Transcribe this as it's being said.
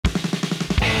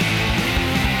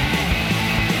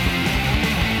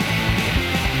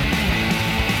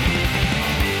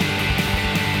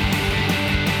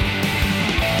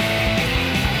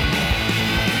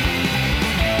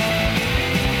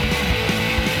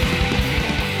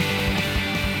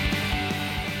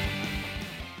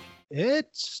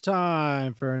It's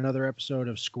time for another episode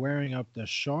of Squaring Up the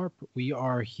Sharp. We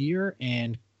are here,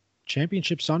 and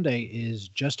Championship Sunday is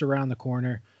just around the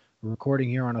corner. We're recording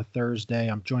here on a Thursday.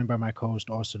 I'm joined by my co-host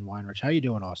Austin Weinrich. How you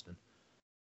doing, Austin?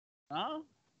 Oh,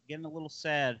 getting a little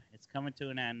sad. It's coming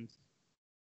to an end.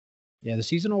 Yeah, the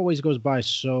season always goes by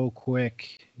so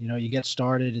quick. You get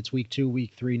started, it's week 2,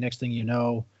 week 3. Next thing you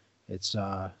know, it's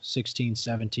 16,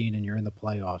 17, and you're in the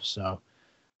playoffs. So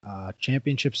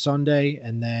Championship Sunday,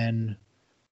 and then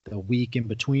the week in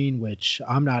between, which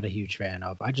I'm not a huge fan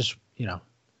of. I just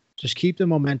keep the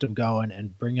momentum going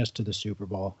and bring us to the Super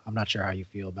Bowl. I'm not sure how you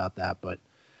feel about that, but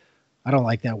I don't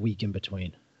like that week in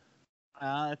between.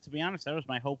 To be honest, that was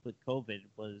my hope with COVID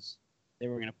was they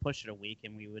were going to push it a week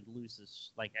and we would lose this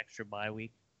extra bye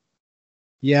week.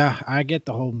 Yeah, I get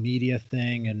the whole media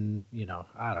thing, and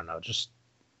I don't know, just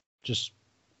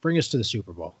bring us to the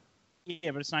Super Bowl.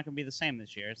 Yeah, but it's not going to be the same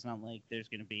this year. It's not like there's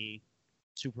going to be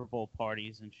Super Bowl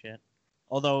parties and shit.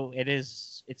 Although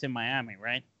it's in Miami,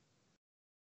 right?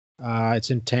 It's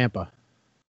in Tampa.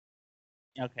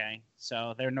 Okay,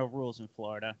 so there are no rules in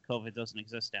Florida. COVID doesn't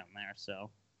exist down there, so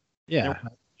Yeah, there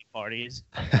won't be parties.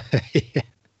 Yeah,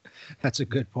 that's a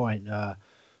good point.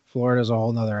 Florida's a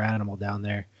whole nother animal down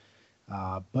there.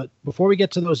 But before we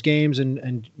get to those games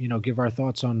and give our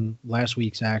thoughts on last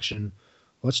week's action,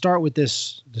 let's start with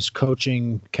this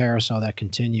coaching carousel that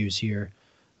continues here.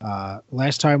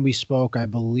 Last time we spoke, I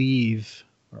believe,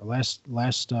 or last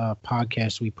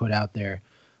podcast we put out there,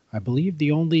 I believe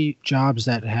the only jobs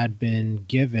that had been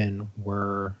given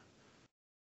were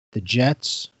the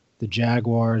Jets, the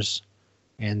Jaguars,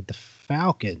 and the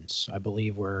Falcons. I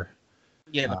believe were.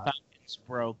 Yeah, the Falcons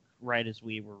broke right as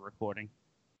we were recording.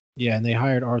 Yeah, and they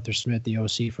hired Arthur Smith, the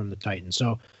OC from the Titans.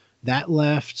 So that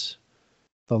left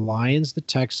the Lions, the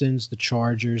Texans, the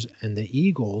Chargers, and the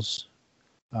Eagles.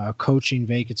 Coaching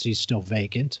vacancies still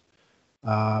vacant.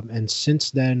 And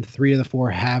since then, 3 of the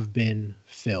 4 have been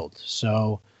filled.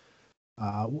 So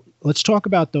let's talk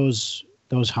about those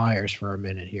hires for a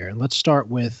minute here, and let's start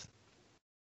with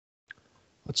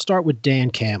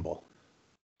Dan Campbell.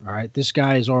 All right, this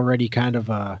guy is already kind of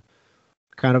a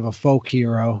folk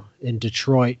hero in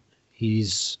Detroit.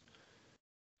 He's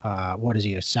what is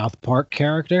he, a South Park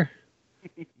character?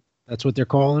 That's what they're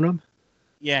calling him.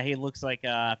 Yeah, he looks like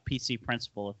a PC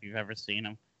Principal if you've ever seen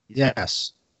him.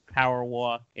 Yes. Power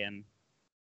walk and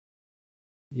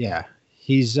yeah,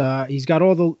 he's got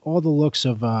all the looks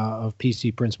of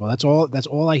PC Principal. That's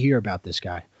all I hear about this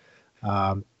guy.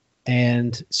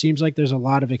 And seems like there's a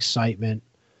lot of excitement.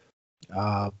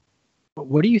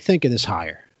 What do you think of this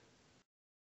hire?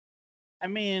 I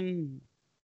mean,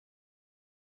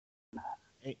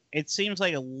 it seems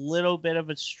like a little bit of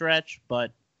a stretch,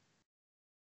 but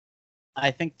I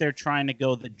think they're trying to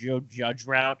go the Joe Judge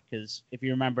route because if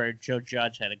you remember, Joe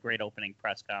Judge had a great opening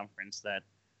press conference that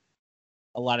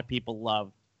a lot of people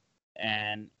loved,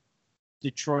 and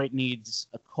Detroit needs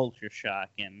a culture shock,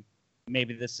 and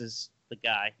maybe this is the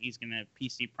guy. He's going to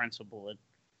PC Principal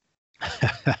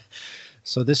it.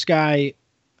 So this guy,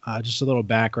 just a little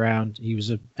background, he was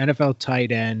an NFL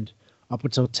tight end up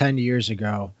until 10 years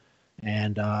ago.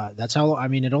 And that's how, I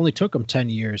mean, it only took him 10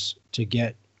 years to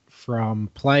get from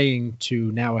playing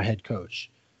to now a head coach.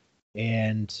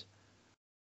 And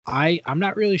I'm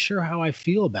not really sure how I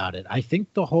feel about it. I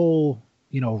think the whole,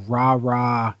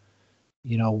 rah,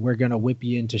 we're going to whip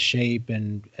you into shape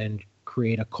and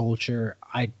create a culture.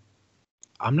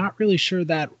 I'm not really sure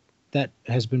that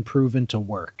has been proven to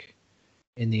work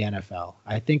in the NFL.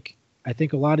 I think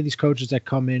a lot of these coaches that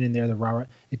come in and they're the rah,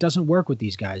 it doesn't work with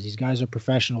these guys. These guys are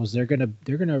professionals. They're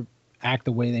gonna act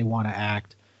the way they want to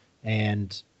act,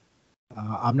 and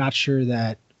I'm not sure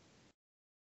that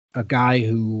a guy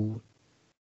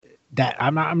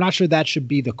I'm not sure that should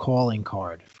be the calling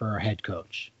card for a head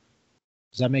coach.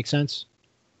 Does that make sense?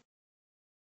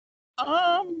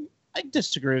 I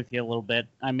disagree with you a little bit.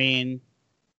 I mean,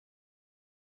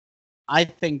 I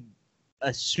think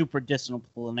a super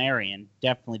disciplinarian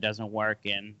definitely doesn't work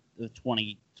in the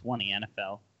 2020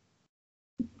 NFL.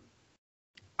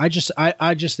 I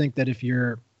just think that if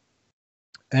you're,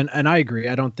 and I agree,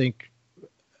 I don't think,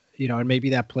 and maybe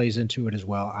that plays into it as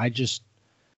well. I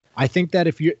think that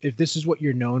if this is what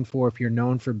you're known for, if you're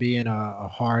known for being a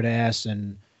hard ass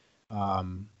and,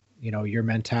 your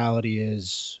mentality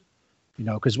is,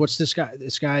 because what's this guy?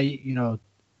 This guy,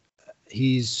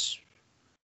 he's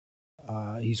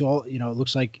all,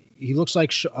 looks like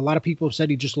a lot of people have said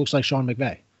he just looks like Sean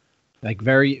McVay, like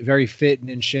very, very fit and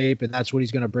in shape. And that's what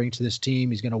he's going to bring to this team.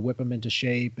 He's going to whip them into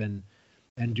shape and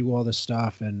do all this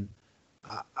stuff. And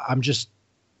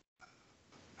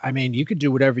I mean, you could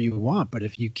do whatever you want, but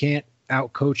if you can't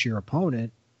outcoach your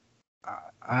opponent,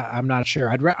 I'm not sure.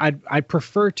 I'd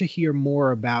prefer to hear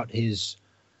more about his,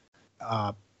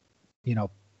 uh, you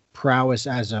know, prowess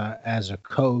as a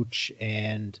coach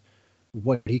and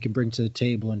what he can bring to the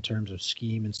table in terms of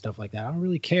scheme and stuff like that. I don't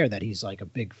really care that he's like a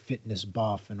big fitness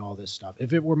buff and all this stuff.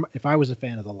 If I was a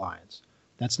fan of the Lions,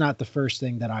 that's not the first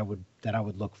thing that I would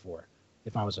look for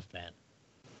if I was a fan.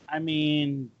 I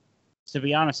mean, to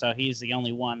be honest, though, he's the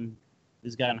only one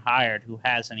who's gotten hired who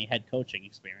has any head coaching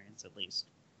experience, at least.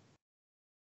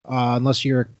 Unless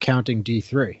you're counting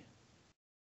D3.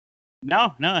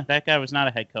 No, that guy was not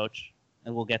a head coach,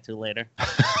 and we'll get to later.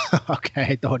 Okay,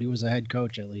 I thought he was a head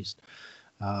coach at least.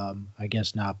 I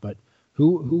guess not. But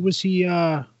who was he?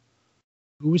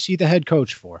 Who was he the head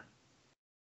coach for?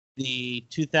 The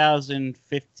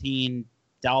 2015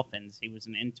 Dolphins. He was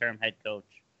an interim head coach.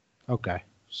 Okay,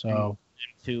 so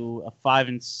to a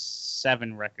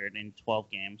 5-7 record in 12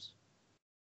 games.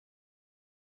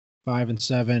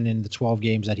 5-7 in the 12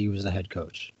 games that he was the head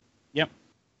coach. Yep.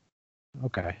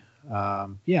 Okay.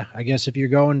 Yeah, I guess if you're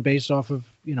going based off of,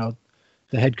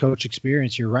 the head coach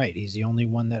experience, you're right. He's the only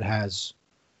one that has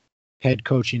head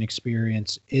coaching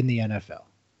experience in the NFL.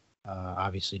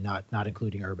 Obviously not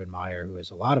including Urban Meyer, who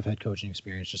has a lot of head coaching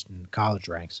experience just in college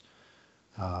ranks.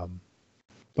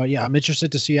 But yeah, I'm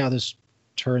interested to see how this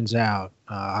turns out.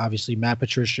 Obviously, Matt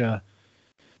Patricia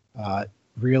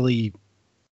really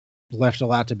left a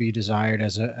lot to be desired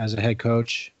as a head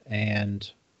coach,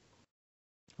 and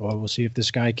we'll see if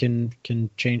this guy can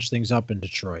change things up in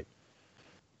Detroit.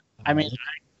 I mean,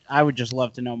 I would just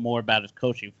love to know more about his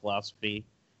coaching philosophy.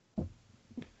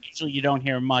 Usually, you don't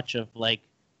hear much of like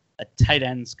a tight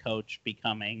ends coach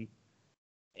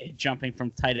jumping from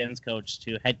tight ends coach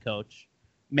to head coach.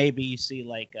 Maybe you see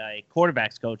like a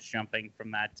quarterbacks coach jumping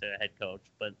from that to head coach,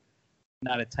 but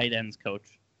not a tight ends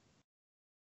coach.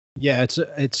 Yeah,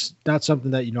 it's not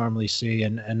something that you normally see,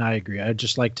 and I agree. I'd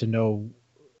just like to know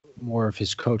more of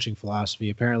his coaching philosophy.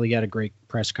 Apparently, he had a great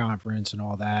press conference and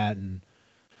all that, and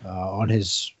on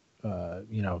his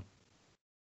little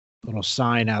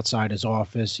sign outside his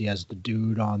office, he has the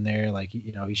dude on there. Like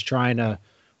he's trying to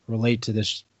relate to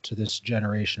this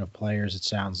generation of players. It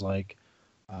sounds like.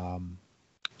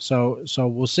 So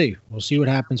we'll see. We'll see what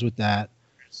happens with that.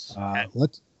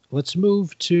 Let's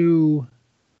move to.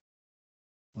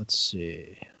 Let's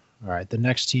see. All right, the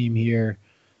next team here.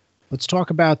 Let's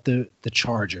talk about the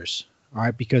Chargers. All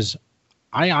right, because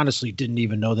I honestly didn't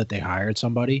even know that they hired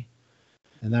somebody.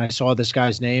 And then I saw this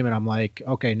guy's name, and I'm like,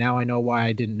 okay, now I know why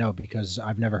I didn't know, because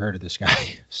I've never heard of this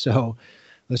guy. So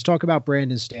let's talk about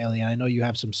Brandon Staley. I know you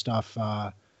have some stuff,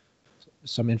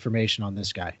 some information on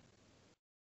this guy.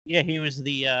 Yeah, he was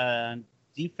the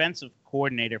defensive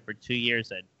coordinator for 2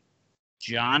 years at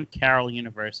John Carroll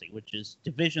University, which is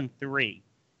Division III,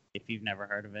 if you've never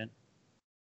heard of it.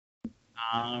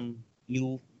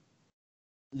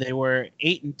 They were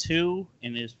 8-2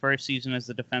 in his first season as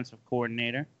the defensive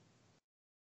coordinator.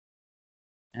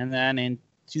 And then in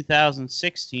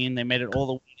 2016, they made it all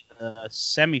the way to the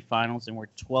semifinals and were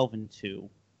 12-2.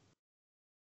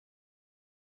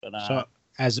 But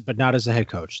but not as a head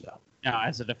coach, though. No,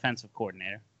 as a defensive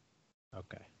coordinator.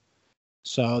 Okay.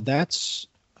 So this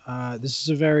is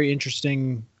a very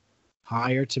interesting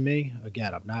hire to me.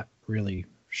 Again, I'm not really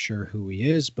sure who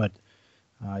he is, but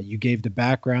you gave the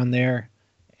background there,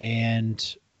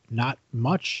 and not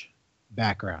much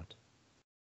background.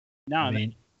 No, I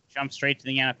mean, jumped straight to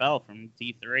the NFL from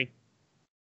D3.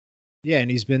 Yeah,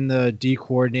 and he's been the D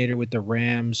coordinator with the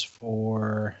Rams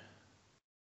for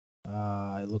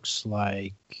it looks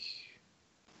like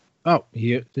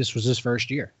this was his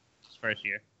first year. His first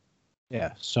year.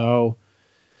 Yeah. So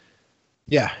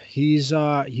yeah, he's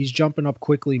jumping up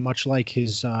quickly, much like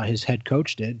his head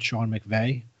coach did, Sean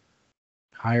McVay.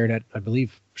 I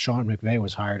believe Sean McVay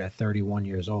was hired at 31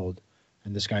 years old,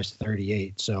 and this guy's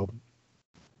 38. So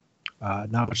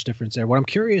not much difference there. What I'm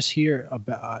curious here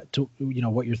about,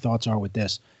 what your thoughts are with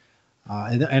this,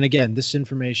 and again, this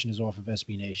information is off of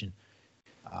SB Nation.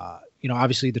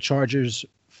 Obviously the Chargers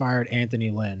fired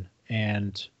Anthony Lynn,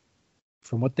 and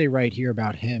from what they write here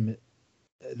about him,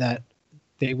 that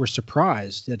they were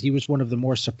surprised that he was one of the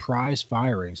more surprise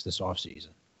firings this offseason.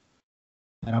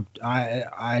 And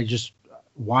I just,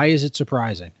 why is it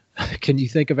surprising? Can you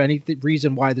think of any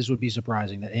reason why this would be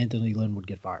surprising that Anthony Lynn would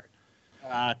get fired?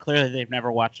 Clearly, they've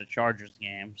never watched a Chargers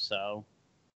game, so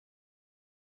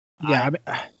yeah,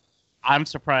 I'm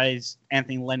surprised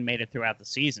Anthony Lynn made it throughout the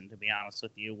season, to be honest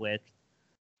with you, with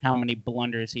how many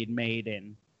blunders he'd made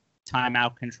in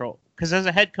timeout control. Because as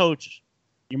a head coach,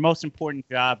 your most important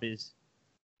job is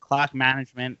clock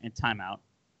management and timeout.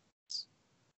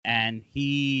 And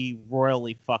he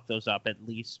royally fucked those up at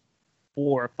least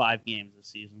 4 or 5 games this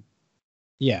season.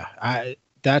 Yeah, I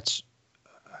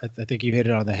think you hit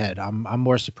it on the head. I'm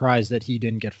more surprised that he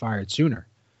didn't get fired sooner.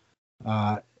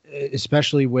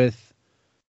 Especially with,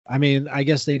 I mean, I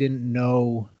guess they didn't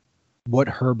know what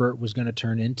Herbert was going to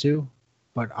turn into,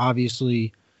 but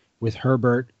obviously with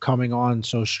Herbert coming on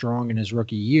so strong in his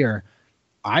rookie year,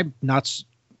 I'm not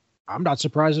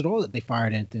surprised at all that they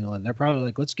fired Anthony Lynn. They're probably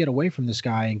like, let's get away from this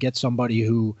guy and get somebody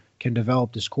who can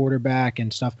develop this quarterback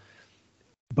and stuff.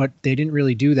 But they didn't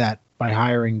really do that by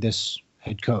hiring this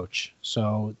head coach.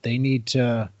 So they need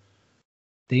to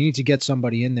get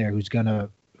somebody in there who's gonna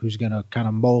kind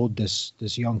of mold this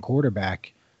young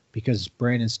quarterback, because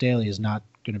Brandon Staley is not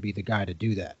going to be the guy to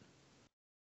do that.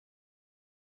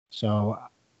 So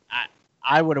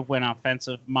I would have went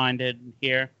offensive minded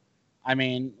here. I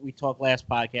mean, we talked last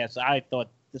podcast. I thought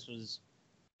this was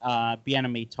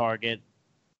Bieniemy target,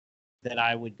 that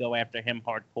I would go after him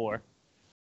hardcore.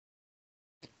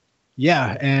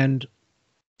 Yeah, and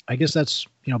I guess that's,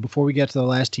 before we get to the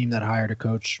last team that hired a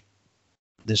coach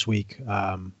this week,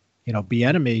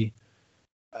 Bieniemy,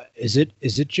 is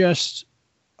it just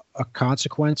a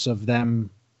consequence of them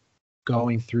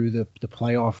going through the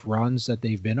playoff runs that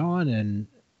they've been on and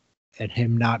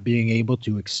him not being able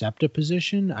to accept a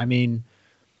position? I mean,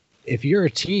 if you're a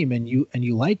team and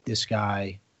you like this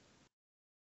guy,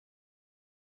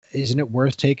 isn't it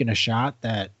worth taking a shot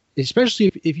that,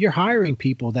 especially if you're hiring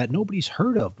people that nobody's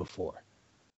heard of before?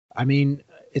 I mean,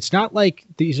 it's not like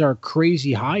these are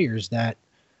crazy hires that,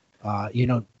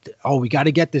 we got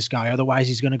to get this guy, otherwise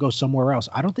he's going to go somewhere else.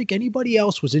 I don't think anybody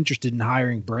else was interested in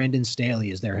hiring Brandon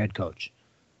Staley as their head coach.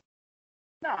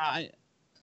 No,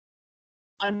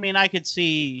 I mean, I could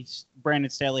see Brandon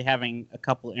Staley having a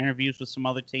couple of interviews with some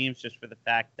other teams, just for the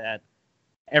fact that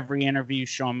every interview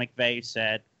Sean McVay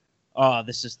said, oh,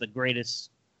 this is the greatest.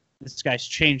 This guy's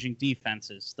changing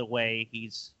defenses, the way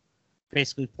he's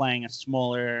basically playing a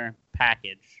smaller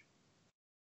package.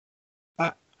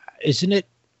 Isn't it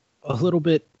a little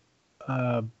bit,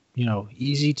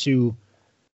 easy to,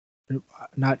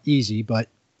 not easy, but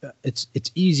it's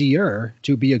easier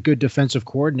to be a good defensive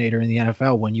coordinator in the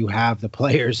NFL when you have the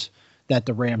players that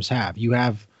the Rams have. You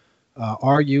have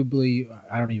arguably,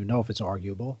 I don't even know if it's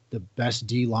arguable, the best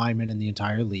D lineman in the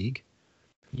entire league.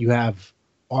 You have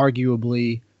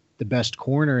arguably the best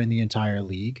corner in the entire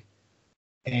league.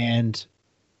 And,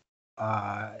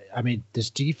 this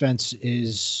defense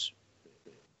is,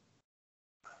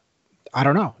 I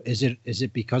don't know. Is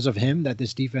it because of him that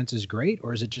this defense is great,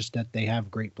 or is it just that they have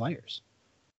great players?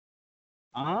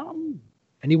 And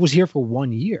he was here for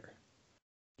 1 year.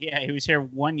 Yeah, he was here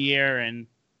 1 year, and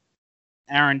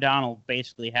Aaron Donald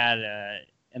basically had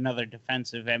another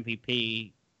defensive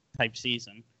MVP type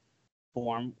season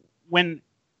for him. When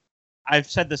I've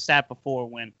said the stat before,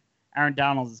 when Aaron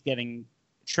Donald is getting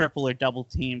triple or double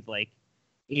teamed like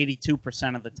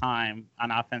 82% of the time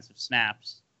on offensive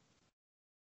snaps,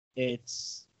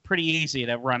 it's pretty easy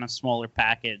to run a smaller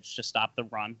package to stop the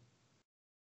run.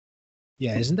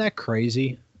 Yeah, isn't that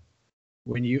crazy?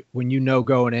 When you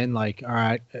going in, like, all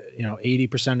right,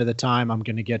 80% of the time I'm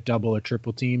going to get double or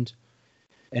triple teamed,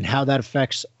 and how that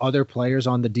affects other players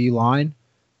on the D line,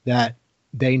 that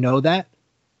they know that.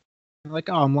 Like,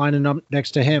 oh, I'm lining up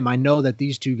next to him. I know that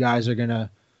these two guys are going to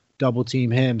double team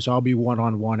him, so I'll be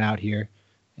one-on-one out here.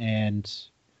 And,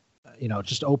 it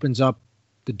just opens up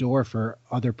the door for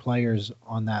other players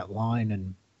on that line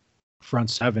and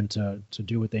front seven to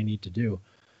do what they need to do.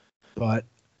 But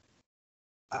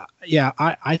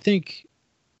I think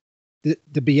the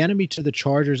Bieniemy to the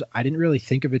Chargers, I didn't really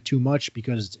think of it too much,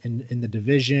 because in the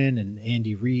division and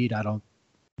Andy Reid, I don't,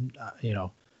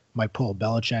 might pull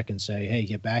Belichick and say, hey,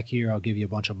 get back here, I'll give you a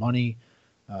bunch of money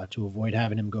to avoid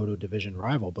having him go to a division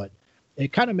rival. But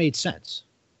it kind of made sense.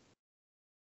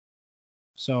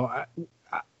 So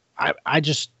I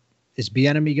just, is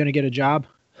Bieniemy going to get a job?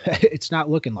 It's not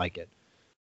looking like it.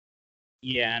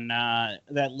 Yeah, and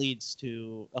that leads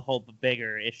to a whole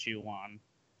bigger issue on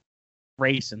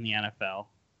race in the NFL.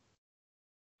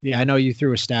 Yeah, I know you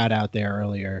threw a stat out there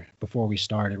earlier before we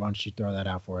started. Why don't you throw that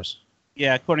out for us?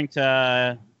 Yeah, according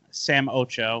to Sam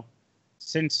Ocho,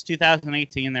 since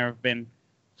 2018, there have been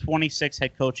 26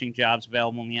 head coaching jobs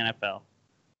available in the NFL.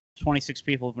 26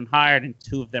 people have been hired, and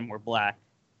 2 of them were black.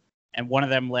 And one of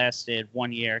them lasted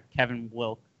 1 year, Kevin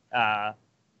Wilk,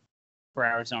 for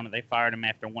Arizona. They fired him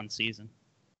after 1 season.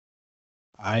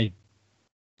 I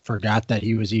forgot that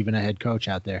he was even a head coach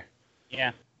out there.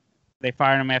 Yeah. They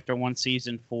fired him after 1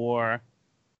 season for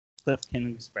Cliff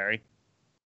Kingsbury.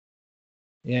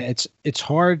 Yeah, it's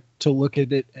hard to look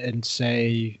at it and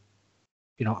say,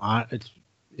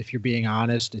 if you're being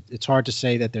honest, it's hard to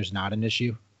say that there's not an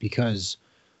issue. because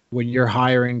when you're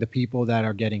hiring the people that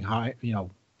are getting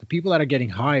the people that are getting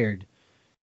hired,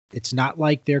 it's not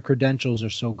like their credentials are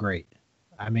so great.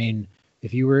 I mean,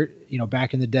 if you were,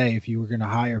 back in the day, if you were going to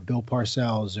hire Bill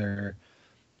Parcells or,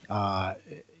 uh,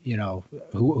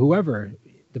 whoever,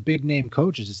 the big name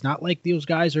coaches, it's not like those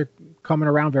guys are coming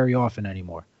around very often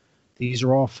anymore. These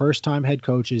are all first time head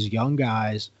coaches, young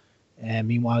guys. And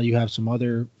meanwhile, you have some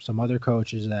other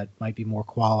coaches that might be more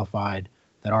qualified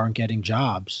that aren't getting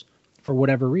jobs for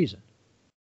whatever reason.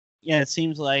 Yeah, it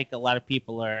seems like a lot of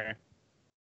people are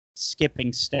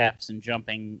skipping steps and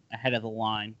jumping ahead of the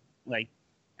line. Like,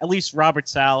 at least Robert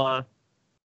Saleh,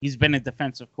 he's been a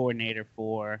defensive coordinator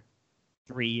for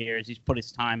 3 years. He's put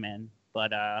his time in.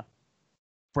 But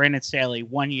Brandon Staley,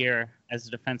 1 year as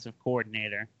a defensive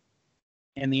coordinator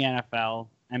in the NFL.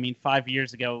 I mean, 5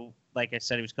 years ago, like I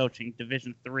said, he was coaching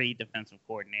Division III defensive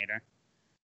coordinator.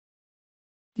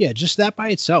 Yeah, just that by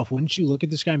itself, wouldn't you look at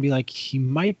this guy and be like, he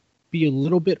might be a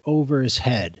little bit over his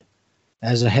head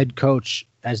as a head coach,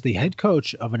 as the head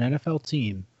coach of an NFL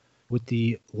team with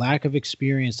the lack of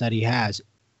experience that he has.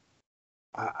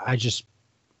 I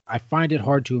find it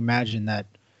hard to imagine that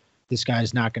this guy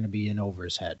is not going to be in over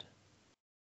his head.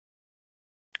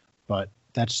 But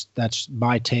that's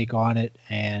my take on it.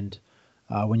 And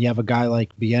when you have a guy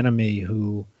like Bieniemy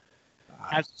who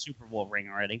has a Super Bowl ring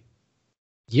already.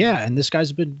 Yeah, and this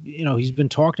guy's been, he's been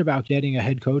talked about getting a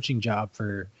head coaching job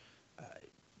for,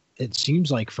 it seems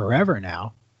like forever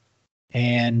now.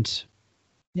 And,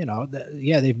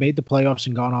 they've made the playoffs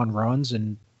and gone on runs.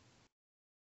 And,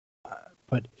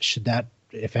 but should that,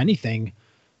 if anything,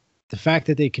 the fact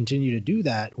that they continue to do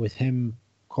that with him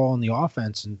calling the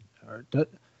offense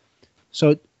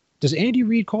so does Andy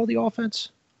Reid call the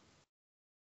offense?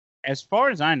 As far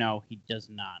as I know, he does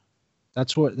not.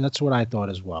 That's what I thought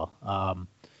as well.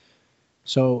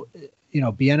 So,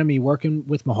 Bieniemy working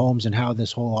with Mahomes and how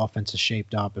this whole offense is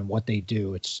shaped up and what they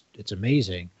do, it's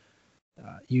amazing.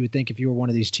 You would think if you were one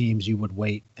of these teams, you would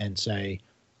wait and say,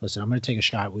 listen, I'm going to take a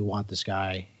shot. We want this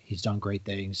guy. He's done great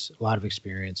things, a lot of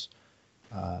experience.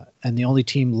 And the only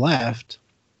team left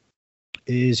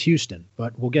is Houston,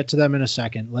 but we'll get to them in a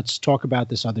second. Let's talk about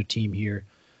this other team here,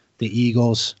 the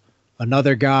Eagles.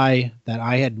 Another guy that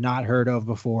I had not heard of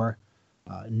before,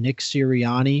 Nick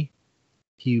Sirianni.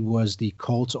 He was the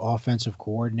Colts offensive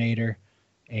coordinator,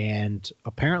 and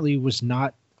apparently he was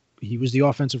the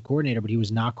offensive coordinator, but he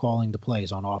was not calling the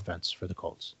plays on offense for the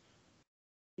Colts.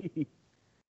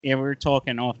 Yeah, we were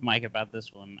talking off mic about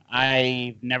this one.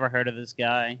 I've never heard of this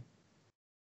guy,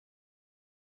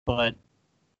 but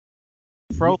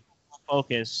Pro Football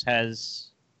Focus has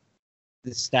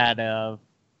the stat of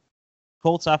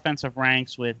Colts offensive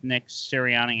ranks with Nick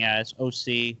Sirianni as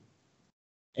OC,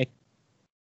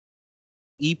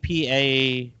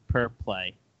 EPA per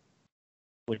play,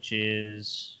 which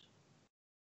is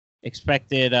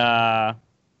expected. I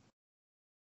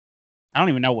don't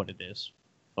even know what it is.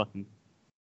 Fucking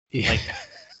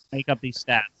make up these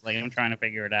stats. Like, I'm trying to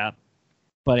figure it out,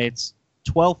 but it's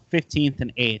 12th, 15th,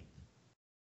 and 8th.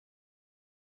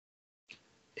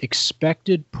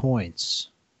 Expected points.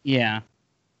 Yeah.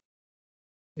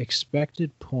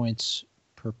 Expected points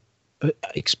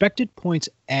expected points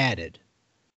added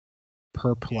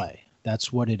per play.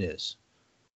 That's what it is.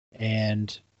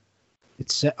 And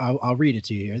I'll read it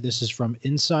to you here. This is from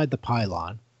Inside the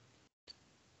Pylon.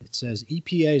 It says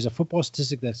EPA is a football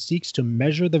statistic that seeks to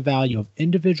measure the value of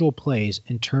individual plays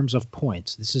in terms of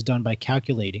points. This is done by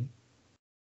calculating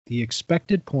the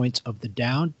expected points of the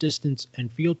down, distance,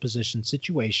 and field position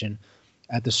situation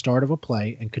at the start of a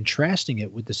play and contrasting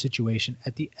it with the situation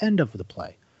at the end of the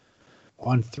play.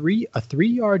 A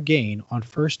 3-yard gain on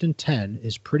 1st and 10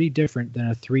 is pretty different than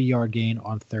a 3-yard gain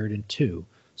on 3rd and 2,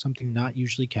 something not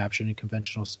usually captured in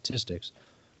conventional statistics.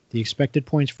 The expected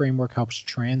points framework helps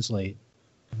translate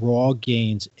raw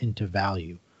gains into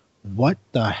value. What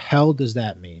the hell does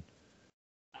that mean?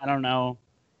 I don't know,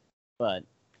 but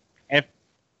if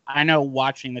I know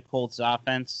watching the Colts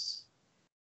offense,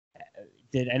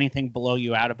 did anything blow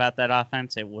you out about that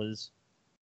offense? It was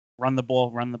run the ball,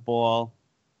 run the ball,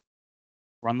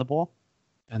 run the ball.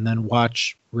 And then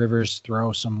watch Rivers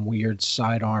throw some weird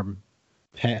sidearm,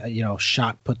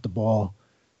 shot, put the ball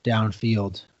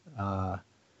downfield,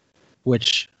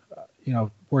 which,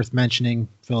 worth mentioning,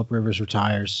 Phillip Rivers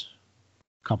retires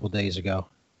a couple days ago.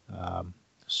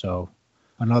 So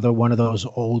another one of those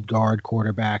old guard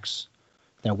quarterbacks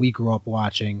that we grew up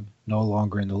watching, no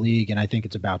longer in the league, and I think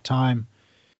it's about time.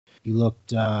 He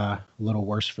looked a little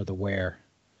worse for the wear.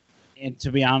 And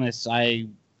to be honest,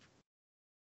 I'm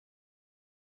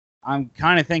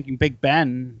kind of thinking Big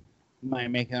Ben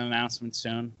might make an announcement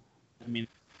soon. I mean,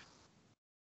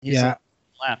 He's Yeah,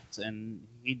 left, and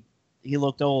he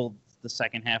looked old the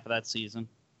second half of that season.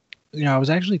 I was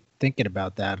actually thinking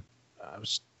about that. I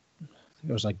was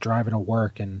like driving to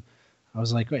work, and I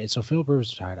was like, wait, so Philip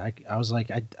Rivers retired. I was like,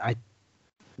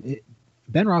 Ben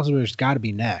Roethlisberger's got to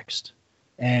be next,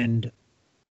 and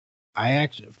I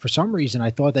actually, for some reason, I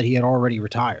thought that he had already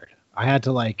retired. I had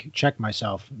to like check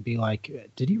myself and be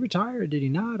like, did he retire or did he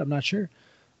not? I'm not sure.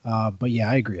 But yeah,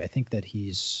 I agree. I think that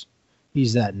he's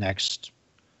that next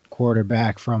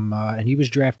quarterback from, and he was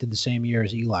drafted the same year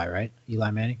as Eli, right?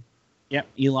 Eli Manning. Yep,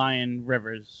 Eli and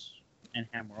Rivers and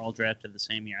him were all drafted the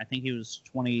same year. I think he was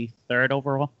 23rd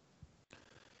overall.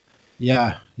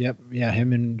 Yeah. Yep. Yeah.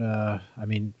 Him and I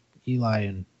mean, Eli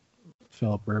and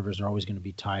Philip Rivers are always going to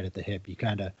be tied at the hip. You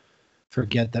kind of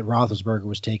forget that Roethlisberger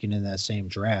was taken in that same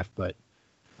draft, but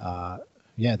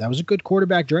yeah, that was a good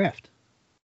quarterback draft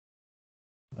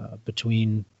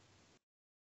between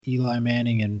Eli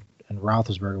Manning and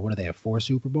Roethlisberger. What do they have? 4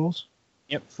 Super Bowls?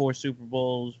 Yep, 4 Super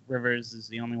Bowls. Rivers is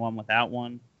the only one without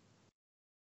one.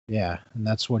 Yeah, and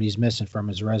that's what he's missing from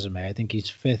his resume. I think he's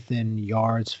 5th in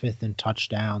yards, 5th in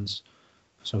touchdowns.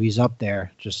 So he's up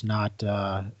there, just not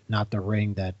the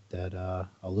ring that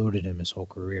eluded him his whole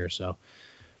career. So,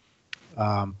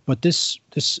 but this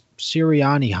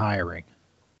Sirianni hiring.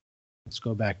 Let's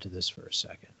go back to this for a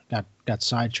second. Got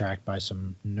sidetracked by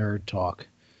some nerd talk.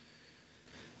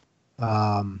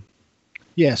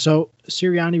 Yeah, so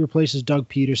Sirianni replaces Doug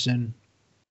Peterson,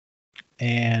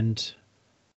 and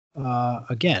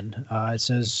again, it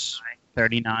says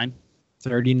 39.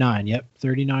 39. Yep,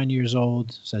 39 years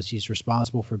old. Says he's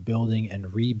responsible for building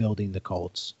and rebuilding the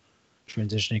Colts,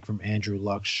 transitioning from Andrew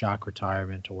Luck's shock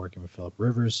retirement to working with Philip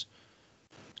Rivers.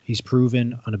 He's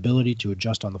proven an ability to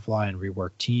adjust on the fly and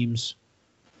rework teams,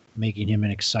 making him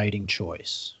an exciting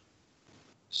choice.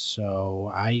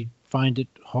 So I find it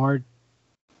hard.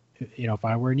 If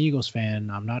I were an Eagles fan,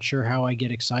 I'm not sure how I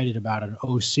get excited about an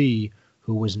OC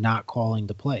who was not calling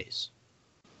the plays.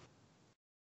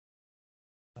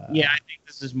 Yeah, I think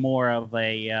this is more of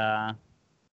a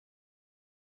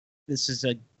this is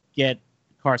a get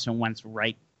Carson Wentz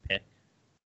right pick.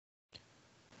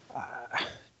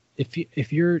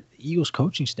 If you're Eagles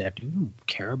coaching staff, do you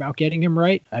care about getting him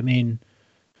right? I mean,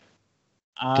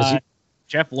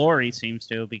 Jeff Lurie seems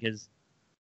to, because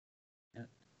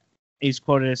he's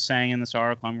quoted as saying in this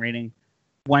article I'm reading,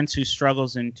 Wentz, who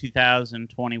struggles in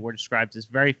 2020, were described as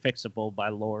very fixable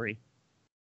by Lurie.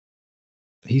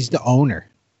 He's the owner.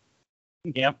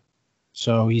 Yep.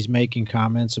 So he's making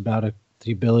comments about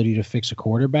the ability to fix a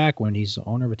quarterback when he's the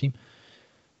owner of a team.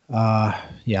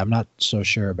 Yeah, I'm not so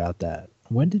sure about that.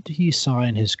 When did he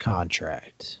sign his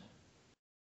contract?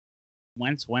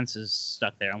 Wentz is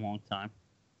stuck there a long time.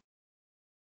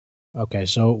 Okay,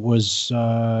 so it was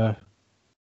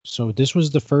so this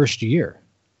was the first year.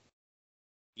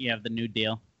 You have the new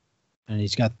deal. And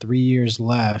he's got 3 years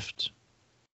left.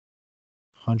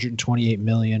 $128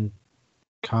 million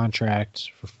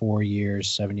contract for 4 years,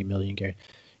 $70 million.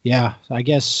 Yeah, I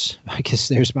guess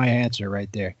there's my answer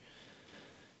right there.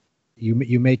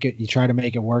 You try to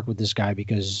make it work with this guy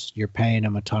because you're paying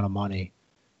him a ton of money.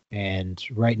 And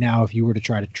right now, if you were to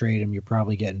try to trade him, you're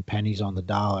probably getting pennies on the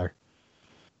dollar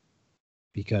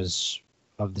because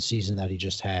of the season that he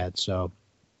just had. So,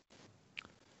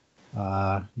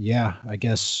 yeah, I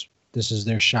guess this is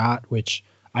their shot, which,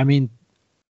 I mean,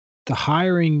 the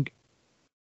hiring,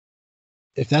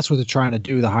 if that's what they're trying to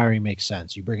do, the hiring makes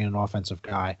sense. You bring in an offensive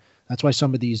guy. That's why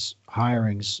some of these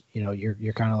hirings,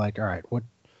 you're kind of like, all right, what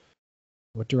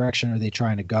direction are they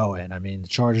trying to go in? I mean, the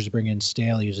Chargers bring in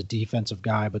Staley, who's a defensive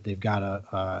guy, but they've got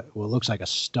what looks like a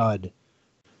stud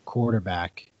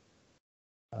quarterback.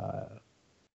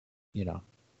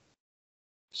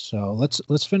 So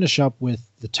let's finish up with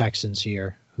the Texans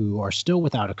here, who are still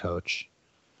without a coach.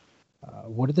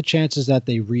 What are the chances that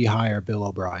they rehire Bill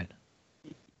O'Brien?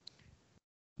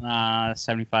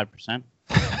 75%.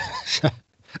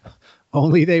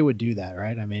 Only they would do that,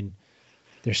 right? I mean,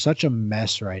 they're such a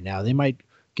mess right now. They might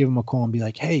give him a call and be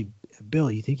like, "Hey,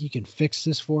 Bill, you think you can fix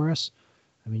this for us?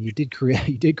 I mean, you did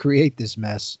create this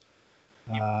mess."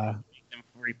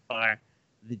 Refire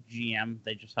the GM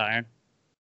they just hired.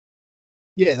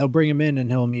 Yeah, they'll bring him in and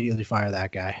he'll immediately fire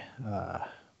that guy.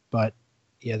 But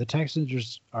yeah, the Texans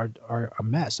just are a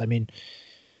mess. I mean,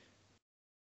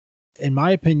 in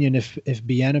my opinion, if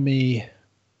the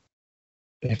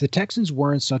Texans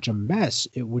weren't such a mess,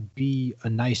 it would be a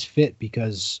nice fit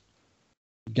because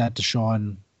you got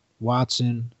Deshaun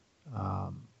Watson,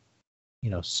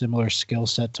 similar skill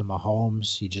set to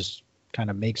Mahomes. He just kind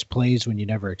of makes plays when you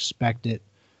never expect it.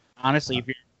 Honestly, if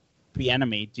you're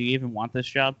Bieniemy, do you even want this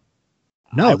job?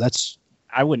 No,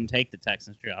 I wouldn't take the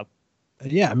Texans job.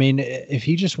 Yeah, I mean, if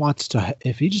he just wants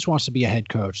to be a head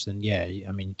coach, then yeah,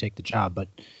 I mean, you take the job. But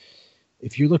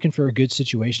if you're looking for a good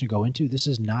situation to go into, this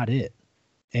is not it.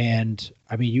 And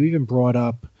I mean, you even brought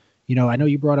up, I know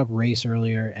you brought up race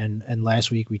earlier, and last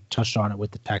week we touched on it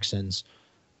with the Texans.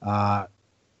 I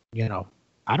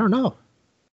don't know.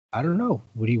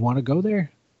 Would he want to go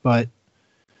there? But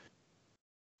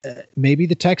maybe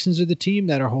the Texans are the team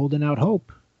that are holding out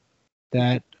hope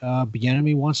that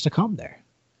Bieniemy wants to come there.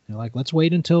 They're like, let's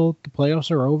wait until the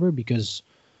playoffs are over because,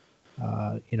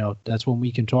 that's when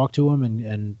we can talk to him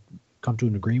and come to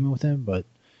an agreement with him. But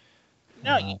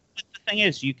no, the thing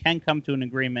is, you can come to an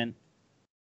agreement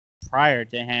prior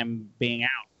to him being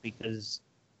out because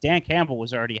Dan Campbell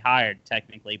was already hired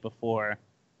technically before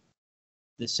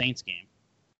the Saints game.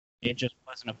 It just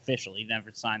wasn't official. He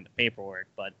never signed the paperwork,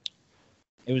 but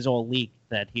it was all leaked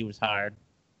that he was hired.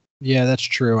 Yeah, that's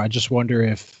true. I just wonder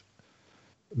if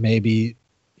maybe,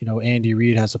 Andy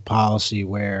Reid has a policy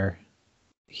where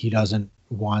he doesn't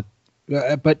want,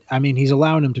 but I mean, he's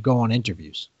allowing him to go on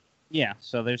interviews. Yeah,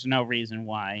 so there's no reason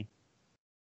why.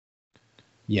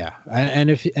 Yeah, and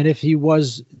if he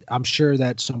was, I'm sure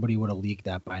that somebody would have leaked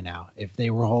that by now. If they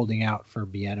were holding out for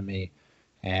Bieniemy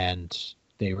and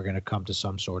they were going to come to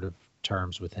some sort of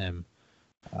terms with him,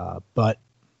 but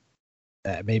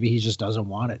maybe he just doesn't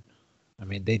want it. I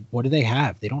mean, what do they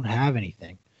have? They don't have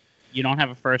anything. You don't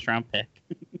have a first-round pick.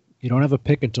 You don't have a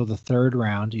pick until the third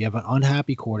round. You have an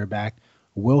unhappy quarterback.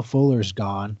 Will Fuller's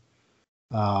gone.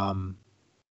 I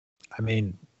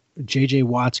mean, J.J.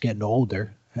 Watt's getting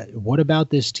older. What about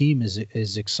this team is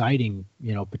exciting,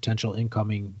 potential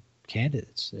incoming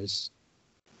candidates? There's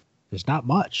not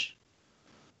much.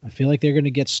 I feel like they're going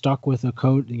to get stuck with a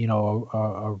coach, a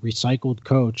recycled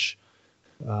coach.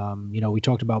 We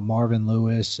talked about Marvin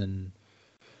Lewis and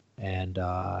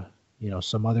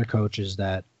some other coaches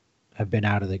that have been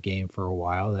out of the game for a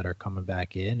while that are coming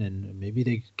back in, and maybe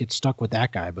they get stuck with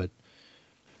that guy, but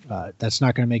that's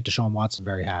not going to make Deshaun Watson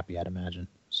very happy, I'd imagine.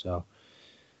 So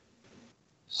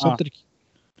something.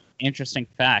 Interesting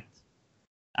fact.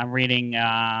 I'm reading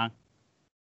the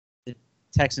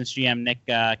Texans GM Nick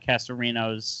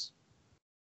Casterino's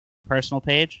personal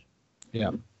page.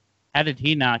 Yeah. How did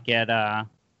he not get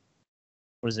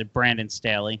Brandon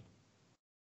Staley?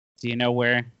 Do you know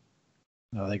where?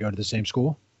 Oh, they go to the same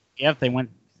school? Yep, they went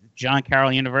to John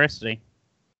Carroll University.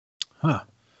 Huh.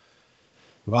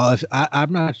 Well, if I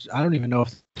don't even know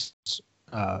if it's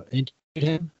into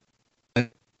him.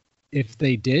 But if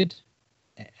they did,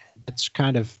 that's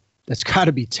got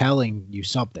to be telling you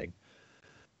something.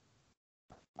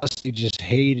 Unless they just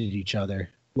hated each other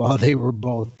while they were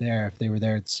both there, if they were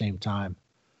there at the same time.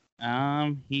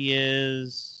 He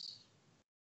is,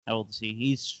 how old is he?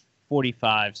 He's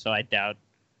 45, so I doubt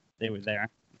they were there at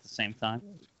the same time.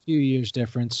 A few years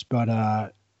difference, but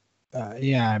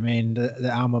yeah, I mean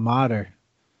the alma mater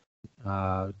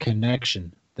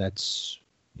connection. That's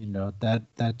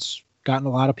that's gotten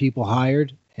a lot of people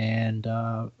hired, and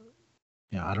I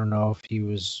don't know if he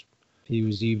was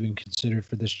even considered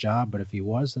for this job, but if he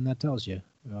was, then that tells you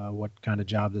what kind of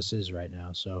job this is right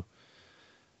now. So,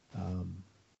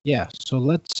 yeah. So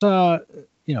let's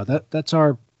that's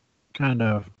our kind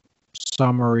of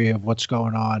summary of what's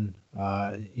going on.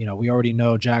 We already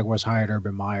know Jaguars hired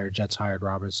Urban Meyer, Jets hired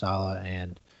Robert Saleh,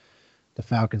 and the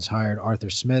Falcons hired Arthur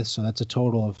Smith. So that's a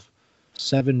total of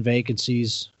 7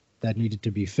 vacancies that needed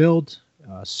to be filled,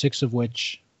 6 of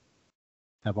which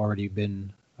have already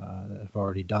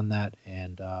done that,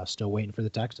 and still waiting for the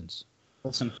Texans.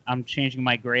 Listen, I'm changing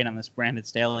my grade on this Brandon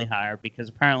Staley hire because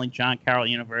apparently John Carroll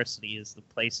University is the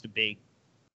place to be.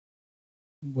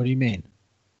 What do you mean?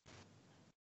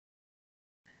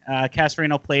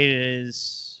 Castorino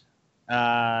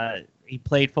he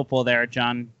played football there at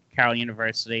John Carroll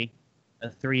University, a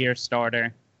 3-year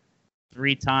starter,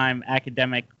 3-time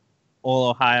academic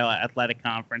All-Ohio Athletic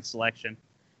Conference selection.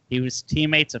 He was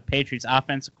teammates of Patriots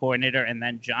offensive coordinator and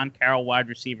then John Carroll wide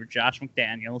receiver Josh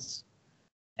McDaniels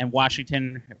and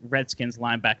Washington Redskins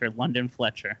linebacker London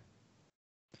Fletcher.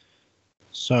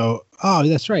 So,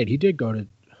 that's right. He did go to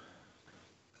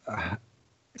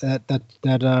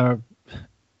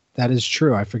that is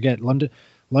true. I forget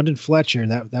London Fletcher.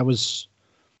 That was,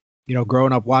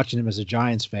 growing up watching him as a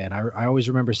Giants fan. I always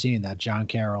remember seeing that John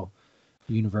Carroll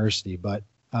University. But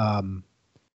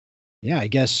yeah, I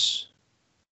guess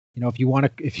if you want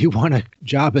a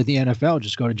job at the NFL,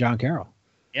 just go to John Carroll.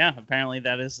 Yeah, apparently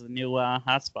that is the new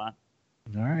hotspot.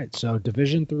 All right, so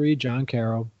Division III, John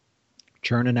Carroll,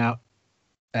 churning out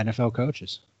NFL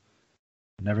coaches.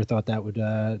 Never thought that I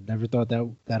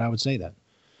would say that.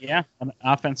 Yeah, an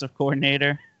offensive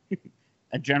coordinator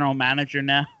a general manager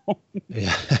now,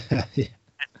 Yeah.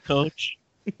 coach.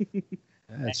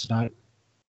 It's not.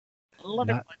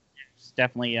 Leonard Fletcher's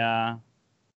definitely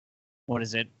what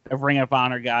is it? A Ring of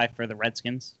Honor guy for the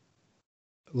Redskins.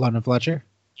 London Fletcher?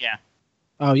 Yeah.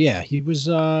 Oh yeah, he was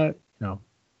like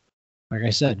I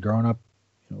said, growing up,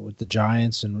 with the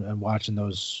Giants and watching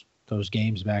those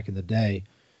games back in the day,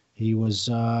 he was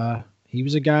a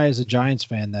guy as a Giants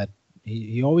fan that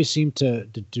he always seemed to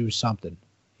do something.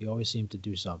 He always seemed to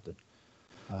do something.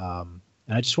 And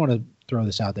I just want to throw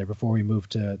this out there before we move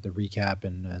to the recap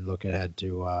and look ahead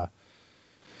to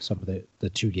some of the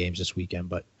two games this weekend.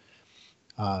 But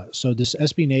so this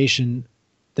SB Nation,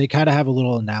 they kind of have a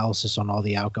little analysis on all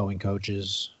the outgoing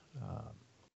coaches,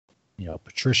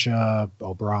 Patricia,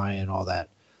 O'Brien, all that.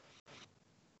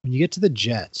 When you get to the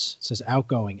Jets, it says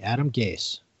outgoing Adam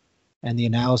Gase, and the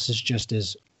analysis just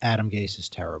is Adam Gase is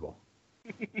terrible.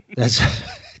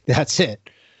 That's it.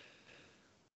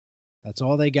 That's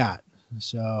all they got.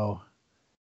 So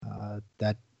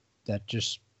that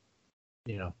just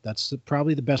that's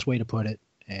probably the best way to put it,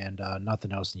 and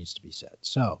nothing else needs to be said.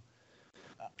 So,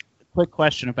 quick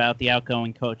question about the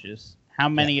outgoing coaches: how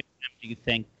many of them do you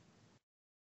think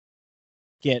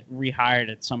get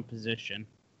rehired at some position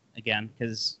again?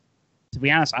 Because to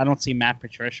be honest, I don't see Matt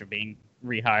Patricia being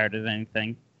rehired at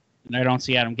anything, and I don't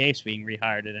see Adam Gase being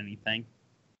rehired at anything.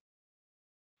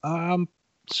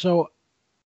 So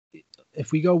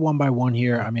if we go one by one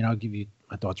here, I mean, I'll give you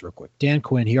my thoughts real quick. Dan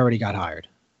Quinn, he already got hired.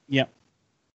 Yep.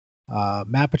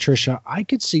 Matt Patricia, I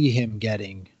could see him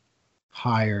getting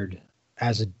hired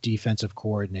as a defensive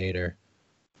coordinator.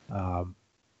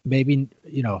 Maybe,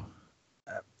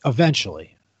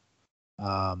 eventually.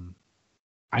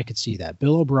 I could see that.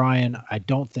 Bill O'Brien, I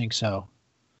don't think so.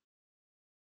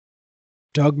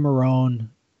 Doug Marrone,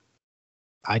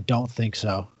 I don't think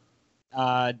so.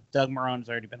 Doug Marrone's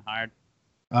already been hired.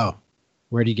 Oh,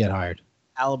 where did he get hired?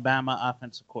 Alabama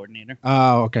offensive coordinator.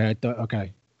 Oh, okay.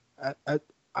 Okay.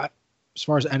 As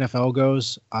far as NFL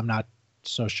goes, I'm not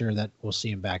so sure that we'll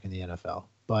see him back in the NFL.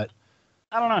 But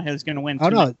I don't know. He was going to win two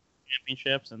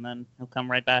championships, and then he'll come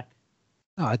right back.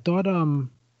 No, I thought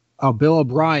Bill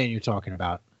O'Brien you're talking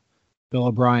about. Bill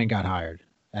O'Brien got hired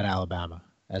at Alabama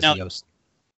as the OC.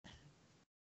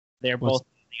 They're both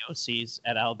the OCs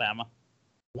at Alabama.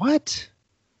 What?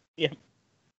 Yeah.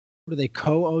 What are they,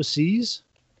 co-OCs?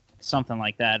 Something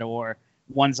like that, or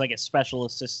one's like a special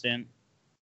assistant,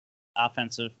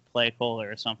 offensive play caller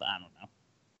or something. I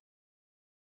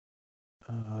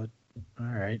don't know. All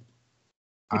right.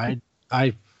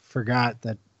 I forgot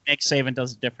that Nick Saban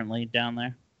does it differently down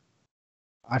there.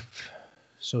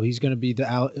 So he's going to be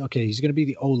he's going to be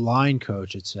the O-line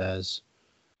coach, it says.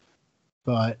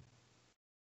 But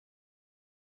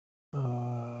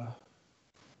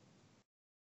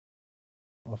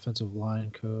offensive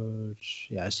line coach.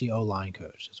 Yeah, I see O-line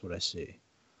coach. That's what I see.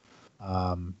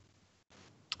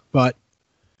 But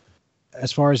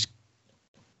as far as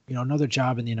another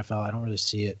job in the NFL, I don't really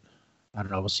see it. I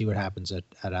don't know. We'll see what happens at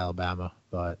Alabama.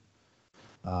 But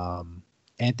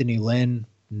Anthony Lynn,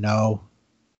 no.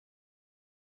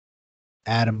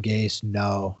 Adam Gase,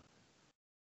 no.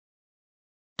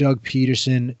 Doug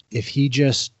Peterson, if he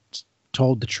just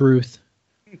told the truth,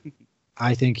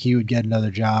 I think he would get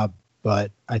another job.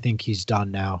 But I think he's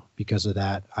done now because of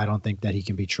that. I don't think that he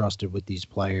can be trusted with these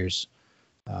players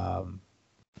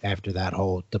after that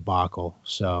whole debacle.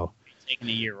 So he's taking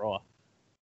a year off.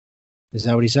 Is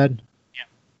that what he said? Yeah.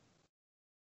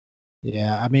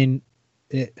 Yeah, I mean,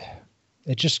 he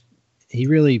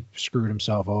really screwed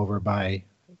himself over by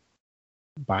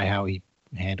how he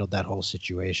handled that whole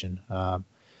situation.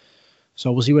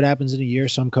 So we'll see what happens in a year.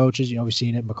 Some coaches, we've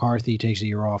seen it. McCarthy takes a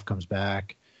year off, comes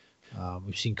back.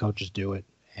 We've seen coaches do it,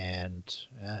 and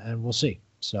we'll see.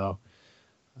 So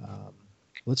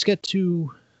let's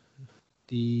do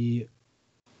a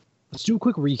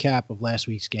quick recap of last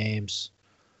week's games,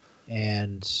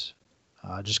 and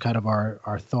just kind of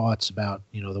our thoughts about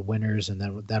the winners, and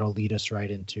then that'll lead us right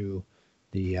into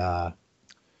the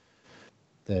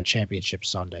championship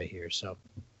Sunday here. So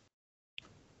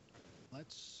I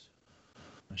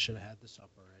should have had this up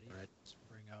already. All right, let's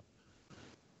bring up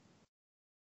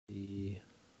the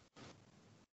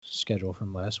schedule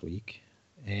from last week.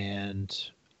 And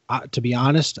to be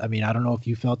honest, I mean, I don't know if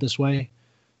you felt this way,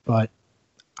 but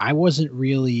I wasn't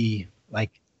really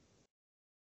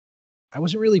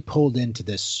pulled into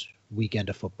this weekend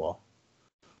of football.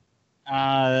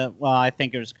 Well, I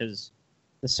think it was because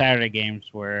the Saturday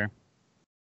games were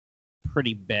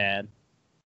pretty bad.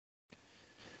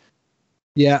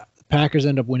 Yeah, the Packers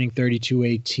end up winning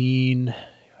 32-18.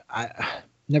 I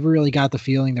never really got the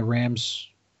feeling the Rams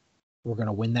were going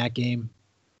to win that game.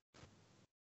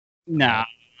 No,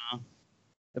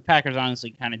 the Packers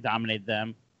honestly kind of dominated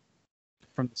them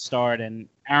from the start, and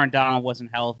Aaron Donald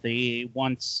wasn't healthy.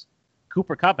 Once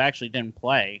Cooper Kupp actually didn't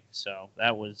play, so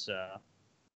that was.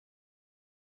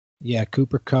 Yeah,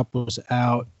 Cooper Kupp was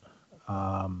out.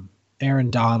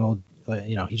 Aaron Donald,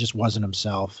 he just wasn't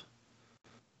himself.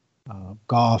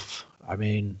 Goff, I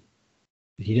mean,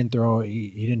 he didn't throw,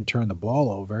 he didn't turn the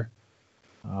ball over,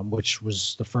 which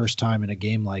was the first time in a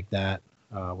game like that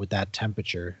with that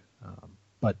temperature,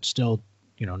 but still,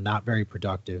 not very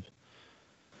productive.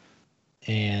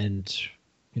 And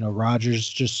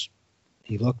Rodgers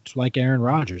he looked like Aaron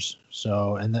Rodgers.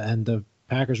 So and the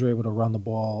Packers were able to run the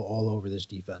ball all over this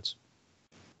defense.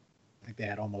 I think they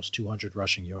had almost 200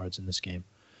 rushing yards in this game.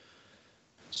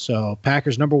 So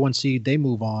Packers number 1 seed, they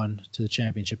move on to the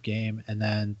championship game, and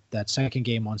then that second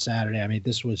game on Saturday. I mean,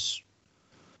 this was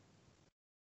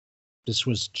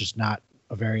just not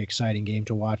a very exciting game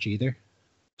to watch either.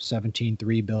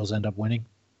 17-3, Bills end up winning.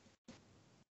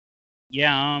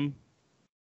 Yeah,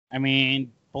 I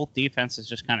mean, both defenses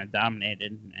just kind of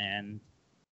dominated, and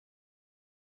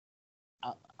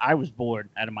I was bored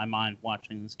out of my mind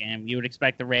watching this game. You would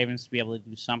expect the Ravens to be able to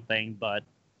do something, but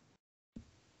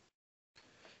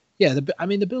yeah,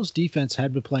 the Bills' defense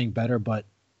had been playing better, but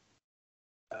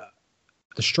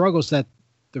the struggles that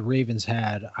the Ravens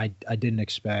had, I didn't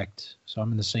expect. So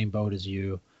I'm in the same boat as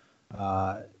you.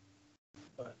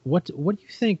 What do you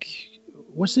think?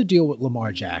 What's the deal with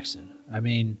Lamar Jackson? I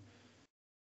mean,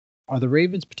 are the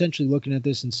Ravens potentially looking at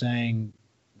this and saying,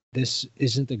 this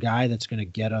isn't the guy that's going to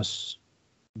get us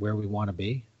where we want to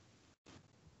be?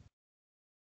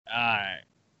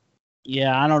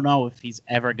 Yeah, I don't know if he's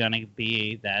ever going to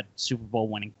be that Super Bowl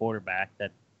winning quarterback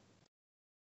that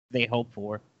they hope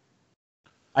for.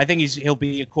 I think he'll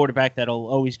be a quarterback that'll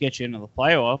always get you into the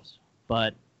playoffs,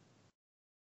 but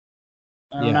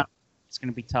I don't know. It's going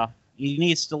to be tough. He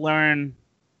needs to learn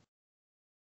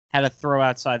how to throw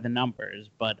outside the numbers,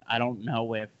 but I don't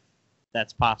know if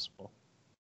that's possible.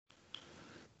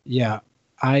 Yeah,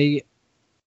 I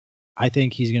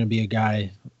think he's going to be a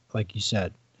guy, like you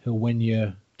said, he'll win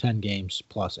you 10 games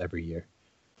plus every year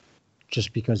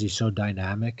just because he's so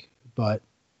dynamic. But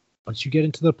once you get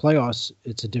into the playoffs,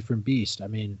 it's a different beast. I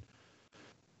mean,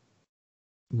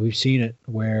 we've seen it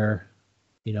where,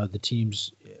 the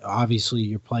teams, obviously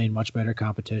you're playing much better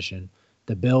competition.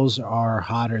 The Bills are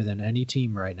hotter than any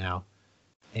team right now,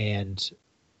 and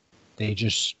they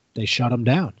shut him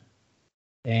down.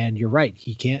 And you're right.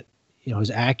 He can't,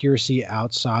 his accuracy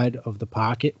outside of the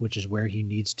pocket, which is where he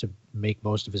needs to make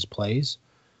most of his plays,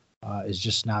 is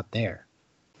just not there.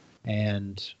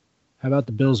 And how about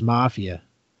the Bills Mafia?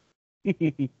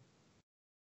 I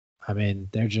mean,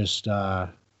 they're just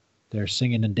they're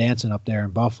singing and dancing up there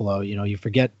in Buffalo. You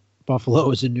forget Buffalo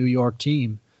is a New York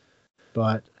team,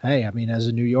 but hey, I mean, as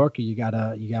a New Yorker, you got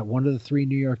one of the 3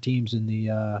 New York teams in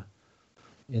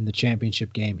the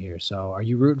championship game here. So, are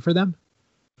you rooting for them?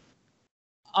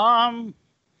 I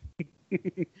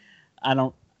don't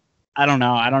know.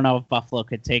 I don't know if Buffalo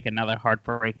could take another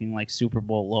heartbreaking Super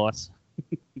Bowl loss.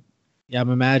 Yeah, I'm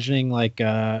imagining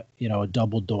a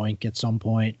double doink at some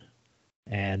point,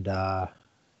 and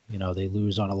they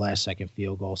lose on a last second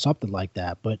field goal, something like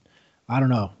that. But I don't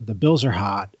know. The Bills are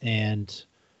hot, and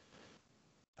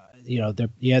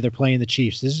they're playing the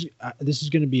Chiefs. This is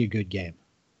going to be a good game.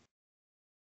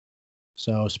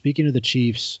 So speaking of the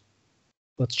Chiefs,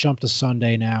 let's jump to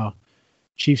Sunday now.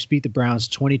 Chiefs beat the Browns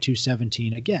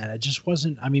 22-17. Again, it just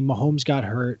wasn't. I mean, Mahomes got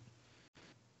hurt.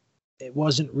 It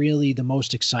wasn't really the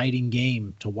most exciting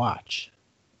game to watch.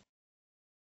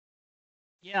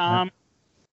 Yeah,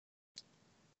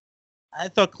 I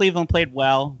thought Cleveland played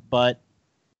well, but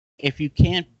if you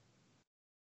can't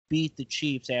beat the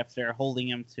Chiefs after holding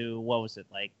them to, what was it,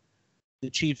 the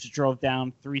Chiefs drove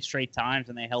down 3 straight times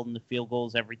and they held them to field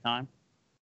goals every time?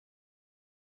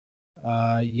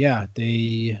 Yeah,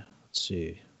 let's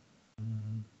see.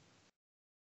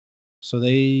 So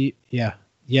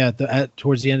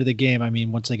towards the end of the game, I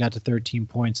mean, once they got to 13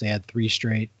 points, they had 3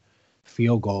 straight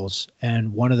field goals,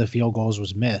 and one of the field goals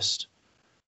was missed.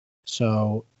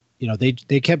 So, they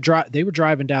were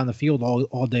driving down the field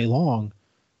all day long,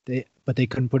 but they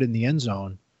couldn't put it in the end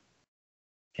zone.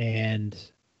 And,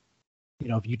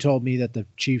 if you told me that the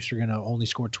Chiefs were going to only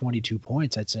score 22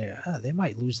 points, I'd say they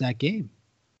might lose that game.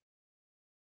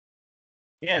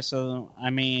 Yeah, so I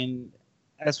mean,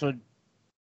 that's what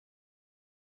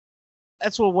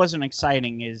wasn't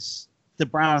exciting is the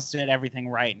Browns did everything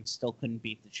right and still couldn't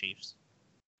beat the Chiefs.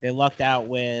 They lucked out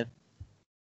with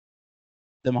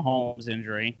the Mahomes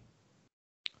injury.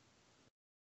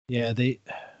 Yeah,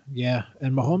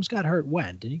 and Mahomes got hurt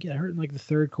when? Did he get hurt in the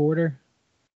third quarter?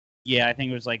 Yeah, I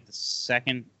think it was like the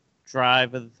second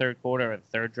drive of the third quarter or the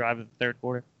third drive of the third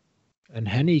quarter. And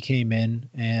Henny came in,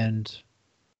 and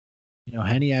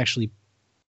Henny actually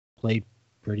played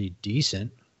pretty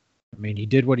decent. I mean, he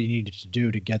did what he needed to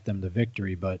do to get them the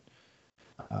victory, but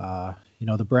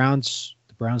the Browns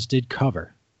did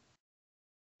cover.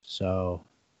 So,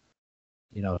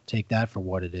 take that for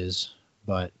what it is.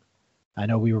 But I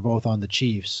know we were both on the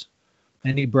Chiefs.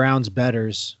 Any Browns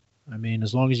bettors, I mean,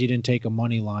 as long as you didn't take a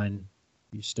money line,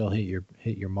 you still hit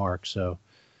your mark. So,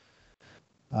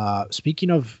 speaking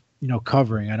of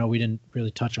covering, I know we didn't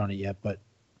really touch on it yet, but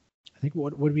I think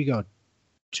what did we go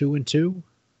 2-2?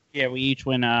 Yeah, we each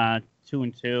win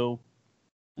 2-2,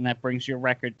 and that brings your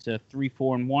record to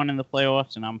 3-4-1 in the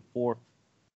playoffs, and I'm 4.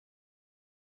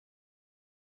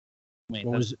 Wait,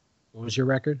 what was your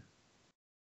record?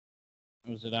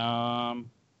 Was it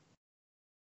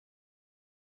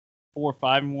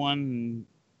 4-5-1?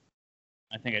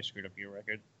 I think I screwed up your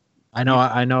record. I know.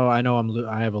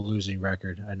 I have a losing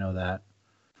record. I know that,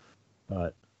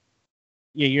 but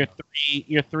yeah, you're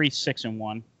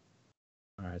 3-6-1.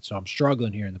 All right, so I'm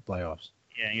struggling here in the playoffs.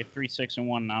 Yeah, you're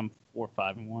 3-6-1, and I'm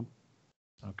 4-5-1.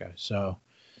 Okay, so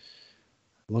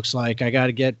looks like I got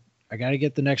to get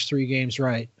the next 3 games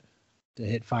right to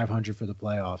hit 500 for the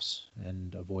playoffs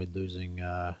and avoid losing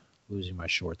my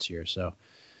shorts here. So,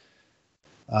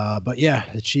 but yeah,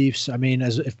 the Chiefs. I mean,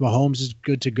 if Mahomes is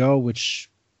good to go, which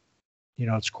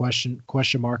it's question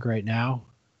mark right now.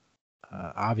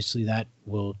 Obviously, that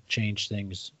will change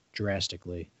things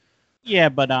drastically. Yeah,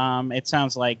 but it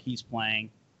sounds like he's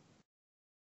playing.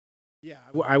 Yeah,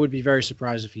 I would be very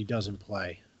surprised if he doesn't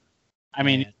play. I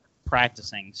mean, he's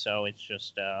practicing, so it's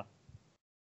just.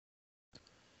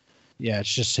 Yeah,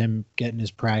 it's just him getting his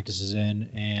practices in,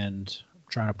 and I'm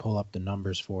trying to pull up the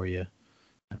numbers for you.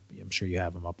 I'm sure you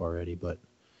have them up already, but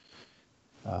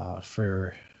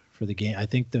for the game, I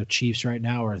think the Chiefs right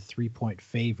now are a 3-point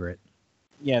favorite.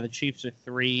 Yeah, the Chiefs are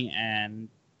 3, and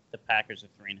the Packers are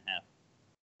 3.5.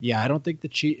 Yeah, I don't think the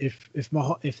Chiefs.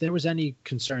 If there was any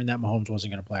concern that Mahomes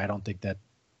wasn't going to play, I don't think that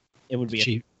it would be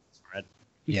a spread.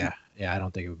 Yeah, I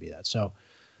don't think it would be that. So,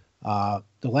 the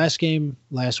last game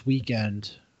last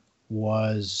weekend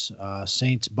was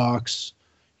Saints Bucks.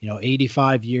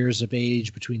 85 years of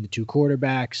age between the two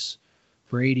quarterbacks,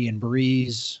 Brady and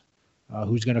Breeze.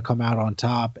 Who's going to come out on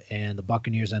top? And the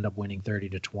Buccaneers end up winning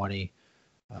 30-20.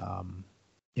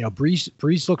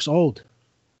 Breeze looks old.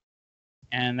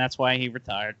 And that's why he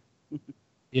retired.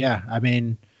 Yeah, I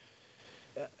mean,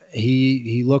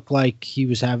 he looked like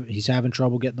he's having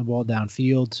trouble getting the ball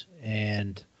downfield,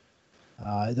 and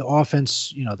the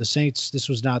offense, the Saints. This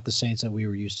was not the Saints that we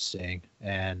were used to seeing,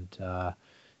 and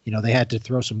they had to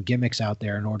throw some gimmicks out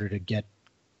there in order to get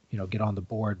on the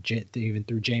board. They even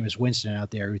threw Jameis Winston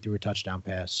out there who threw a touchdown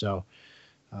pass. So,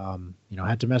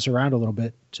 had to mess around a little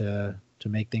bit to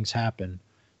make things happen.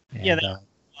 And, yeah,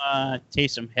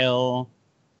 Taysom Hill.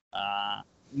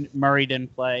 Murray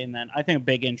didn't play, and then I think a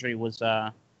big injury was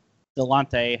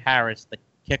Delonte Harris, the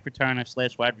kick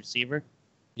returner / wide receiver.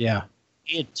 Yeah,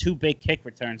 he had 2 big kick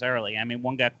returns early. I mean,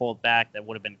 one got called back that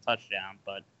would have been a touchdown,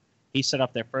 but he set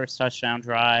up their first touchdown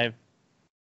drive,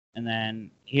 and then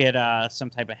he had some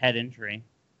type of head injury,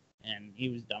 and he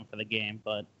was done for the game.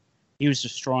 But he was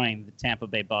destroying the Tampa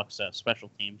Bay Bucks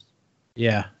special teams.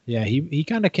 Yeah, he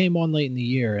kind of came on late in the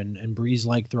year, and Breeze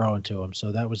liked throwing to him,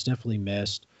 so that was definitely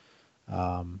missed.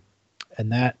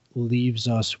 And that leaves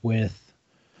us with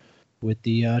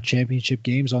the championship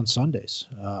games on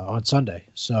Sunday.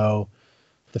 So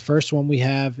the first one we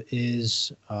have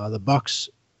is the Bucks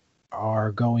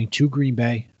are going to Green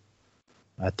Bay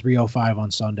at 3:05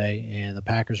 on Sunday, and the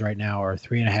Packers right now are a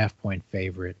 3.5-point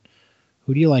favorite.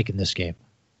 Who do you like in this game?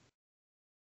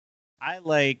 I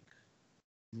like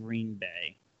Green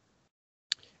Bay.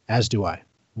 As do I.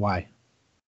 Why?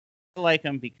 I like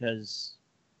them because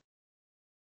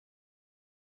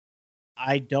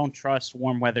I don't trust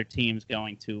warm weather teams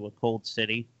going to a cold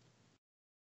city.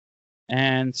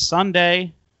 And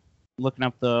Sunday, looking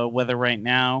up the weather right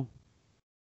now,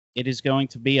 it is going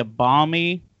to be a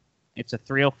balmy. It's a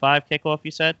 3:05 kickoff,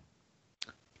 you said?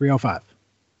 3:05.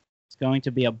 It's going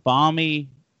to be a balmy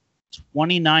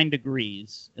 29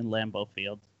 degrees in Lambeau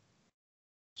Field.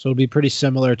 So it'll be pretty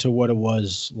similar to what it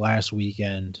was last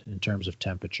weekend in terms of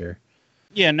temperature.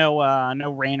 Yeah, no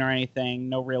rain or anything,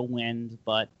 no real wind,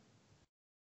 but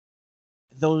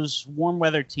those warm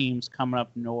weather teams coming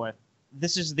up north,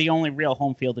 this is the only real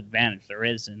home field advantage there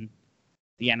is in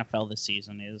the NFL this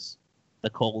season is the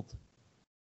cold.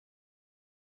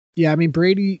 Yeah, I mean,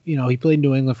 Brady, he played in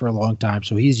New England for a long time,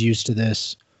 so he's used to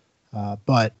this.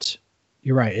 But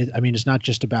you're right. It's not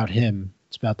just about him.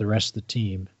 It's about the rest of the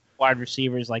team. wide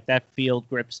receivers, like that field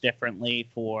grips differently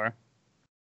for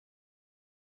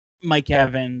Mike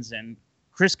Evans and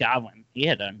Chris Godwin. He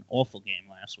had an awful game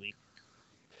last week.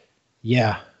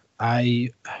 Yeah, I'm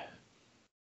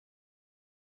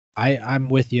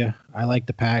with you. I like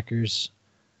the Packers.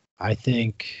 I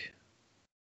think,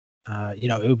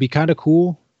 it would be kind of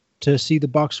cool to see the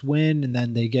Bucs win, and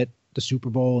then they get the Super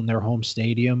Bowl in their home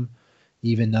stadium,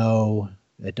 even though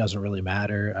it doesn't really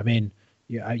matter. I mean,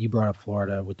 you brought up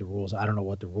Florida with the rules. I don't know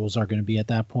what the rules are going to be at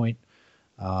that point,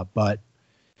 but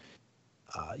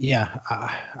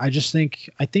I just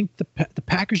think the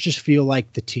Packers just feel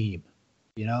like the team.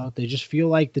 They just feel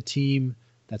like the team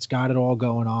that's got it all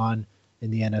going on in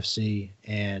the NFC,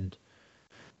 and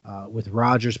with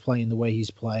Rodgers playing the way he's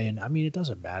playing, I mean, it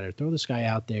doesn't matter. Throw this guy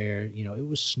out there. It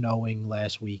was snowing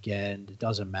last weekend. It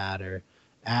doesn't matter.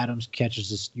 Adams catches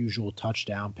this usual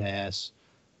touchdown pass,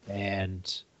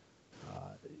 and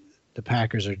the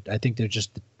Packers are. I think they're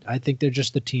just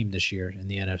the team this year in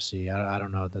the NFC. I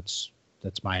don't know. That's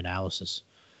my analysis.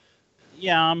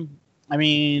 Yeah, I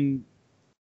mean,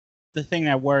 the thing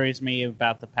that worries me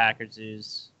about the Packers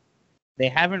is they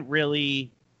haven't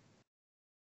really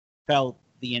felt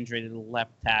the injury to the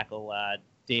left tackle,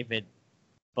 David,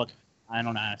 but I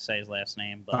don't know how to say his last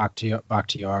name, but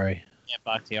Bakhtiari. Yeah,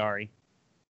 Bakhtiari.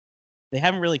 They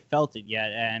haven't really felt it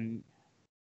yet, and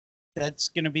that's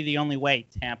going to be the only way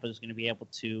Tampa is going to be able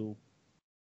to,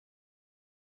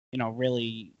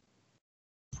 really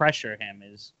pressure him,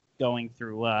 is going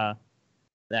through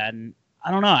that. And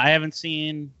I don't know. I haven't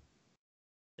seen.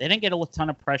 They didn't get a ton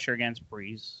of pressure against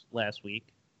Breeze last week.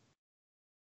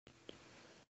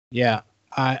 Yeah,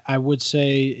 I would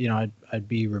say, I'd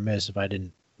be remiss if I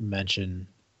didn't mention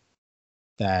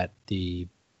that the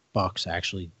Bucs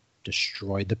actually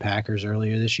destroyed the Packers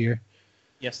earlier this year.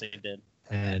 Yes, they did.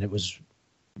 And it was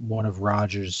one of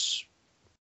Rodgers',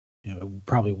 it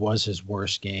probably was his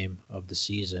worst game of the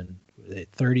season.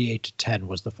 38-10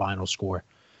 was the final score,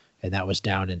 and that was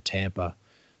down in Tampa.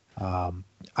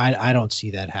 I don't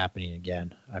see that happening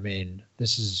again. I mean,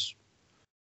 this is,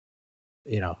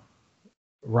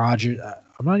 Roger.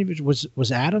 I'm not even.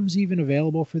 Was Adams even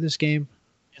available for this game?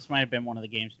 This might have been one of the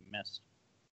games we missed.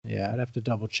 Yeah, I'd have to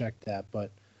double check that,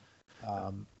 but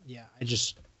yeah,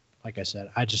 like I said,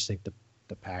 I just think the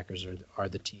Packers are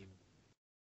the team,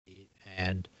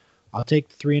 and I'll take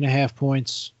 3.5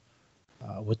 points.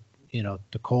 With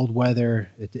the cold weather,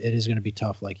 it is going to be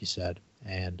tough, like you said,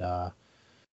 and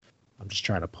I'm just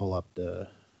trying to pull up the.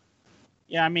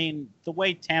 Yeah, I mean, the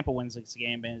way Tampa wins this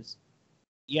game is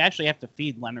you actually have to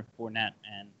feed Leonard Fournette,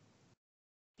 and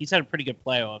he's had a pretty good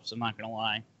playoffs, I'm not going to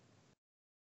lie.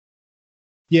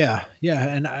 Yeah,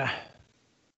 and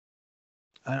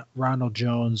Ronald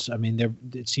Jones, I mean,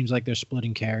 it seems like they're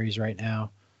splitting carries right now.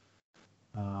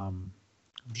 I'm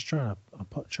just trying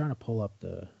to pull up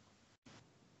the.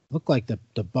 Looked like the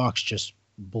Bucs just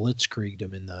blitzkrieged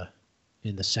them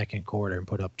in the second quarter and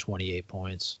put up 28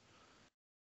 points.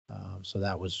 So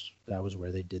that was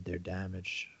where they did their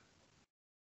damage.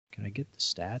 Can I get the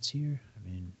stats here? I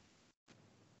mean,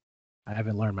 I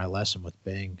haven't learned my lesson with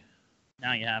Bing.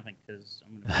 No, you haven't, because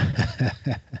I'm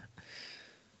gonna.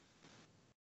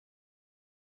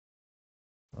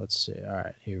 Let's see. All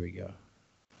right, here we go.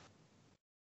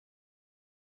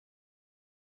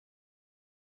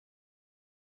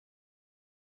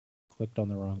 Clicked on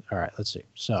the wrong. All right, let's see.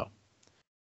 So,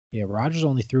 yeah, Rodgers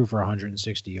only threw for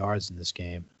 160 yards in this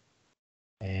game,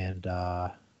 and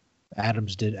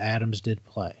Adams did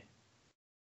play.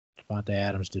 Devontae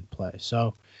Adams did play.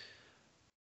 So,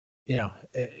 I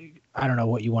don't know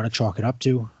what you want to chalk it up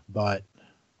to, but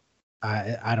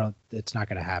I don't. It's not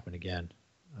going to happen again.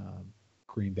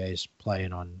 Green Bay's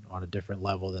playing on a different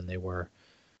level than they were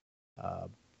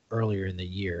earlier in the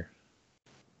year,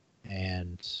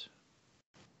 and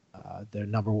they're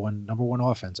number one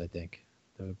offense. I think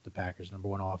the Packers number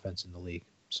one offense in the league.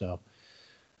 So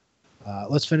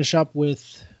let's finish up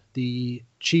with the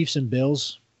Chiefs and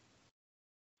Bills.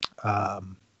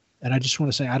 And I just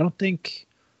want to say I don't think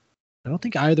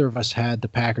either of us had the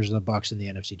Packers or the Bucs in the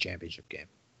NFC Championship game.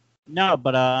 No,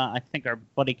 but I think our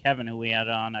buddy Kevin, who we had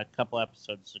on a couple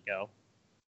episodes ago,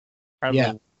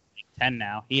 probably 10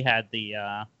 now, he had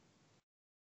the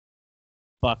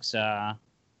Bucs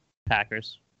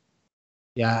Packers.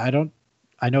 Yeah,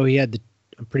 I know he had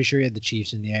I'm pretty sure he had the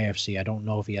Chiefs in the AFC. I don't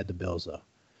know if he had the Bills though.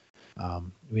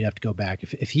 We'd have to go back.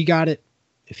 If he got it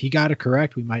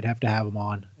correct, we might have to have him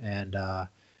on and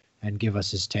give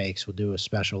us his takes. We'll do a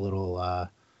special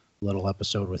little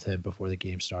episode with him before the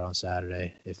game start on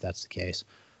Saturday, if that's the case.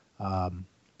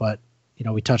 But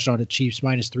we touched on it. Chiefs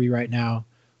 -3 right now,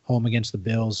 home against the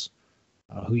Bills.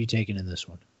 Who are you taking in this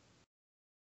one?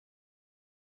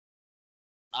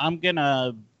 I'm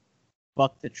gonna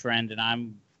buck the trend, and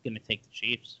I'm gonna take the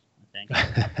Chiefs. I think.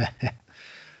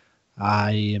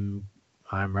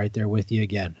 I'm right there with you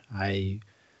again. I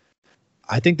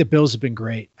think the Bills have been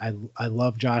great. I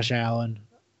love Josh Allen.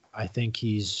 I think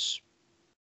he's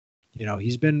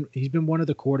been one of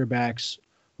the quarterbacks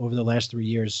over the last 3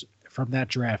 years from that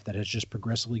draft that has just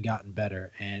progressively gotten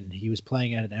better, and he was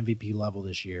playing at an MVP level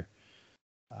this year.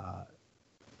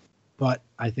 But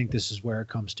I think this is where it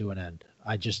comes to an end.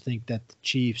 I just think that the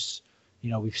Chiefs,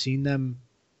 we've seen them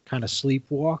kind of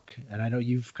sleepwalk, and I know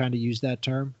you've kind of used that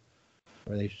term,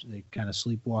 where they kind of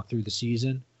sleepwalk through the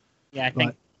season. Yeah, I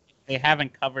think they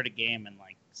haven't covered a game in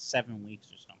like 7 weeks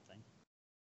or something.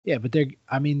 Yeah, but they're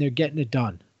getting it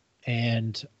done.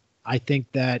 And I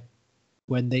think that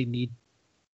when they need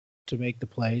to make the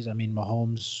plays, I mean,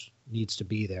 Mahomes needs to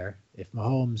be there. If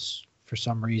Mahomes, for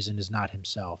some reason, is not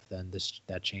himself, then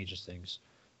that changes things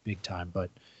big time. But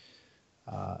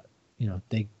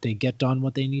they get done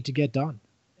what they need to get done,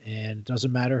 and it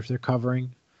doesn't matter if they're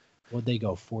covering. Would they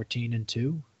go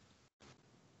 14-2?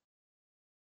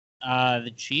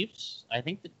 The Chiefs. I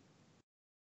think the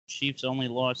Chiefs only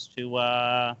lost to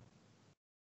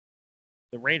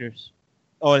the Raiders.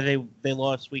 Oh, they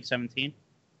lost week 17.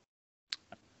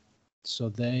 So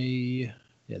they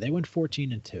went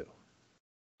 14-2.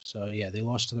 So yeah, they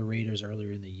lost to the Raiders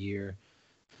earlier in the year,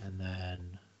 and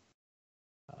then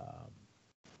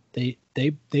they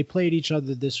played each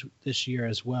other this year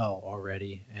as well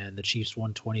already, and the Chiefs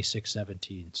won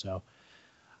 26-17. So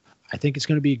I think it's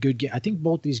going to be a good game. I think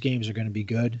both these games are going to be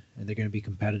good, and they're going to be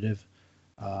competitive.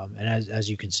 And as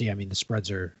you can see, I mean, the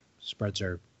spreads are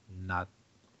not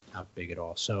big at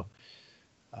all. So,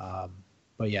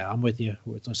 but yeah, I'm with you.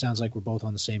 It sounds like we're both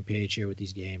on the same page here with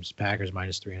these games. Packers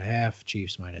 -3.5,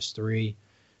 Chiefs -3,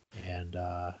 and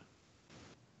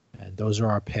those are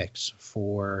our picks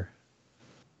for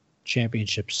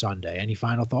Championship Sunday. Any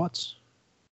final thoughts?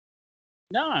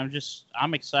 No, I'm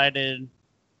excited.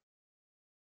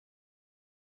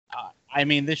 I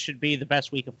mean, this should be the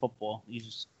best week of football.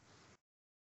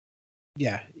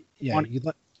 Yeah. 1 in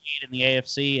the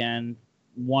AFC and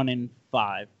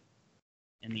 1-5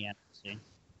 in the NFC.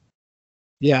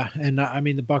 Yeah, and I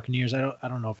mean the Buccaneers. I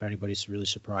don't know if anybody's really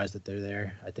surprised that they're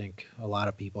there. I think a lot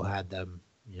of people had them,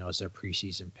 as their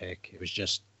preseason pick. It was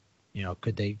just,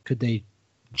 could they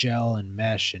gel and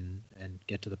mesh and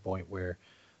get to the point where,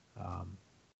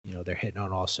 they're hitting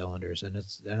on all cylinders, and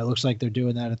it looks like they're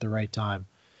doing that at the right time.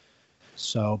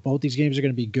 So both these games are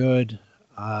going to be good.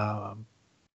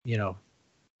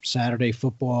 Saturday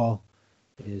football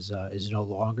is no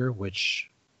longer, which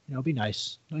it'll be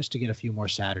nice to get a few more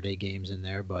Saturday games in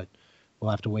there, but we'll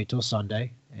have to wait till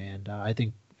Sunday, and I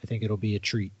think it'll be a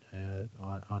treat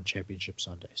on Championship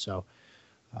Sunday. So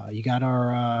you got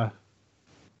our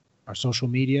social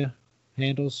media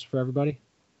handles for everybody?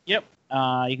 Yep.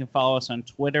 You can follow us on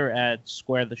Twitter at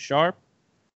Square the Sharp.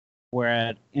 We're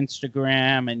at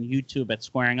Instagram and YouTube at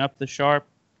Squaring Up the Sharp.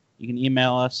 You can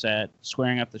email us at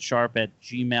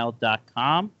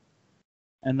squaringupthesharp@gmail.com.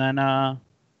 And then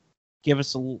give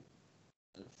us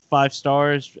 5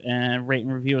 stars and rate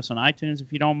and review us on iTunes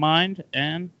if you don't mind.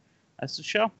 And that's the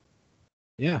show.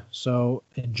 Yeah. So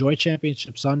enjoy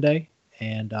Championship Sunday,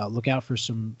 and look out for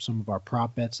some of our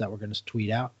prop bets that we're going to tweet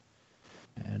out.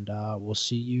 And we'll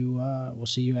see you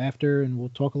after, and we'll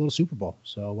talk a little Super Bowl.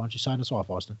 So why don't you sign us off,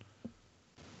 Austin?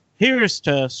 Here's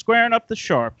to Squaring Up the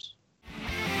Sharps.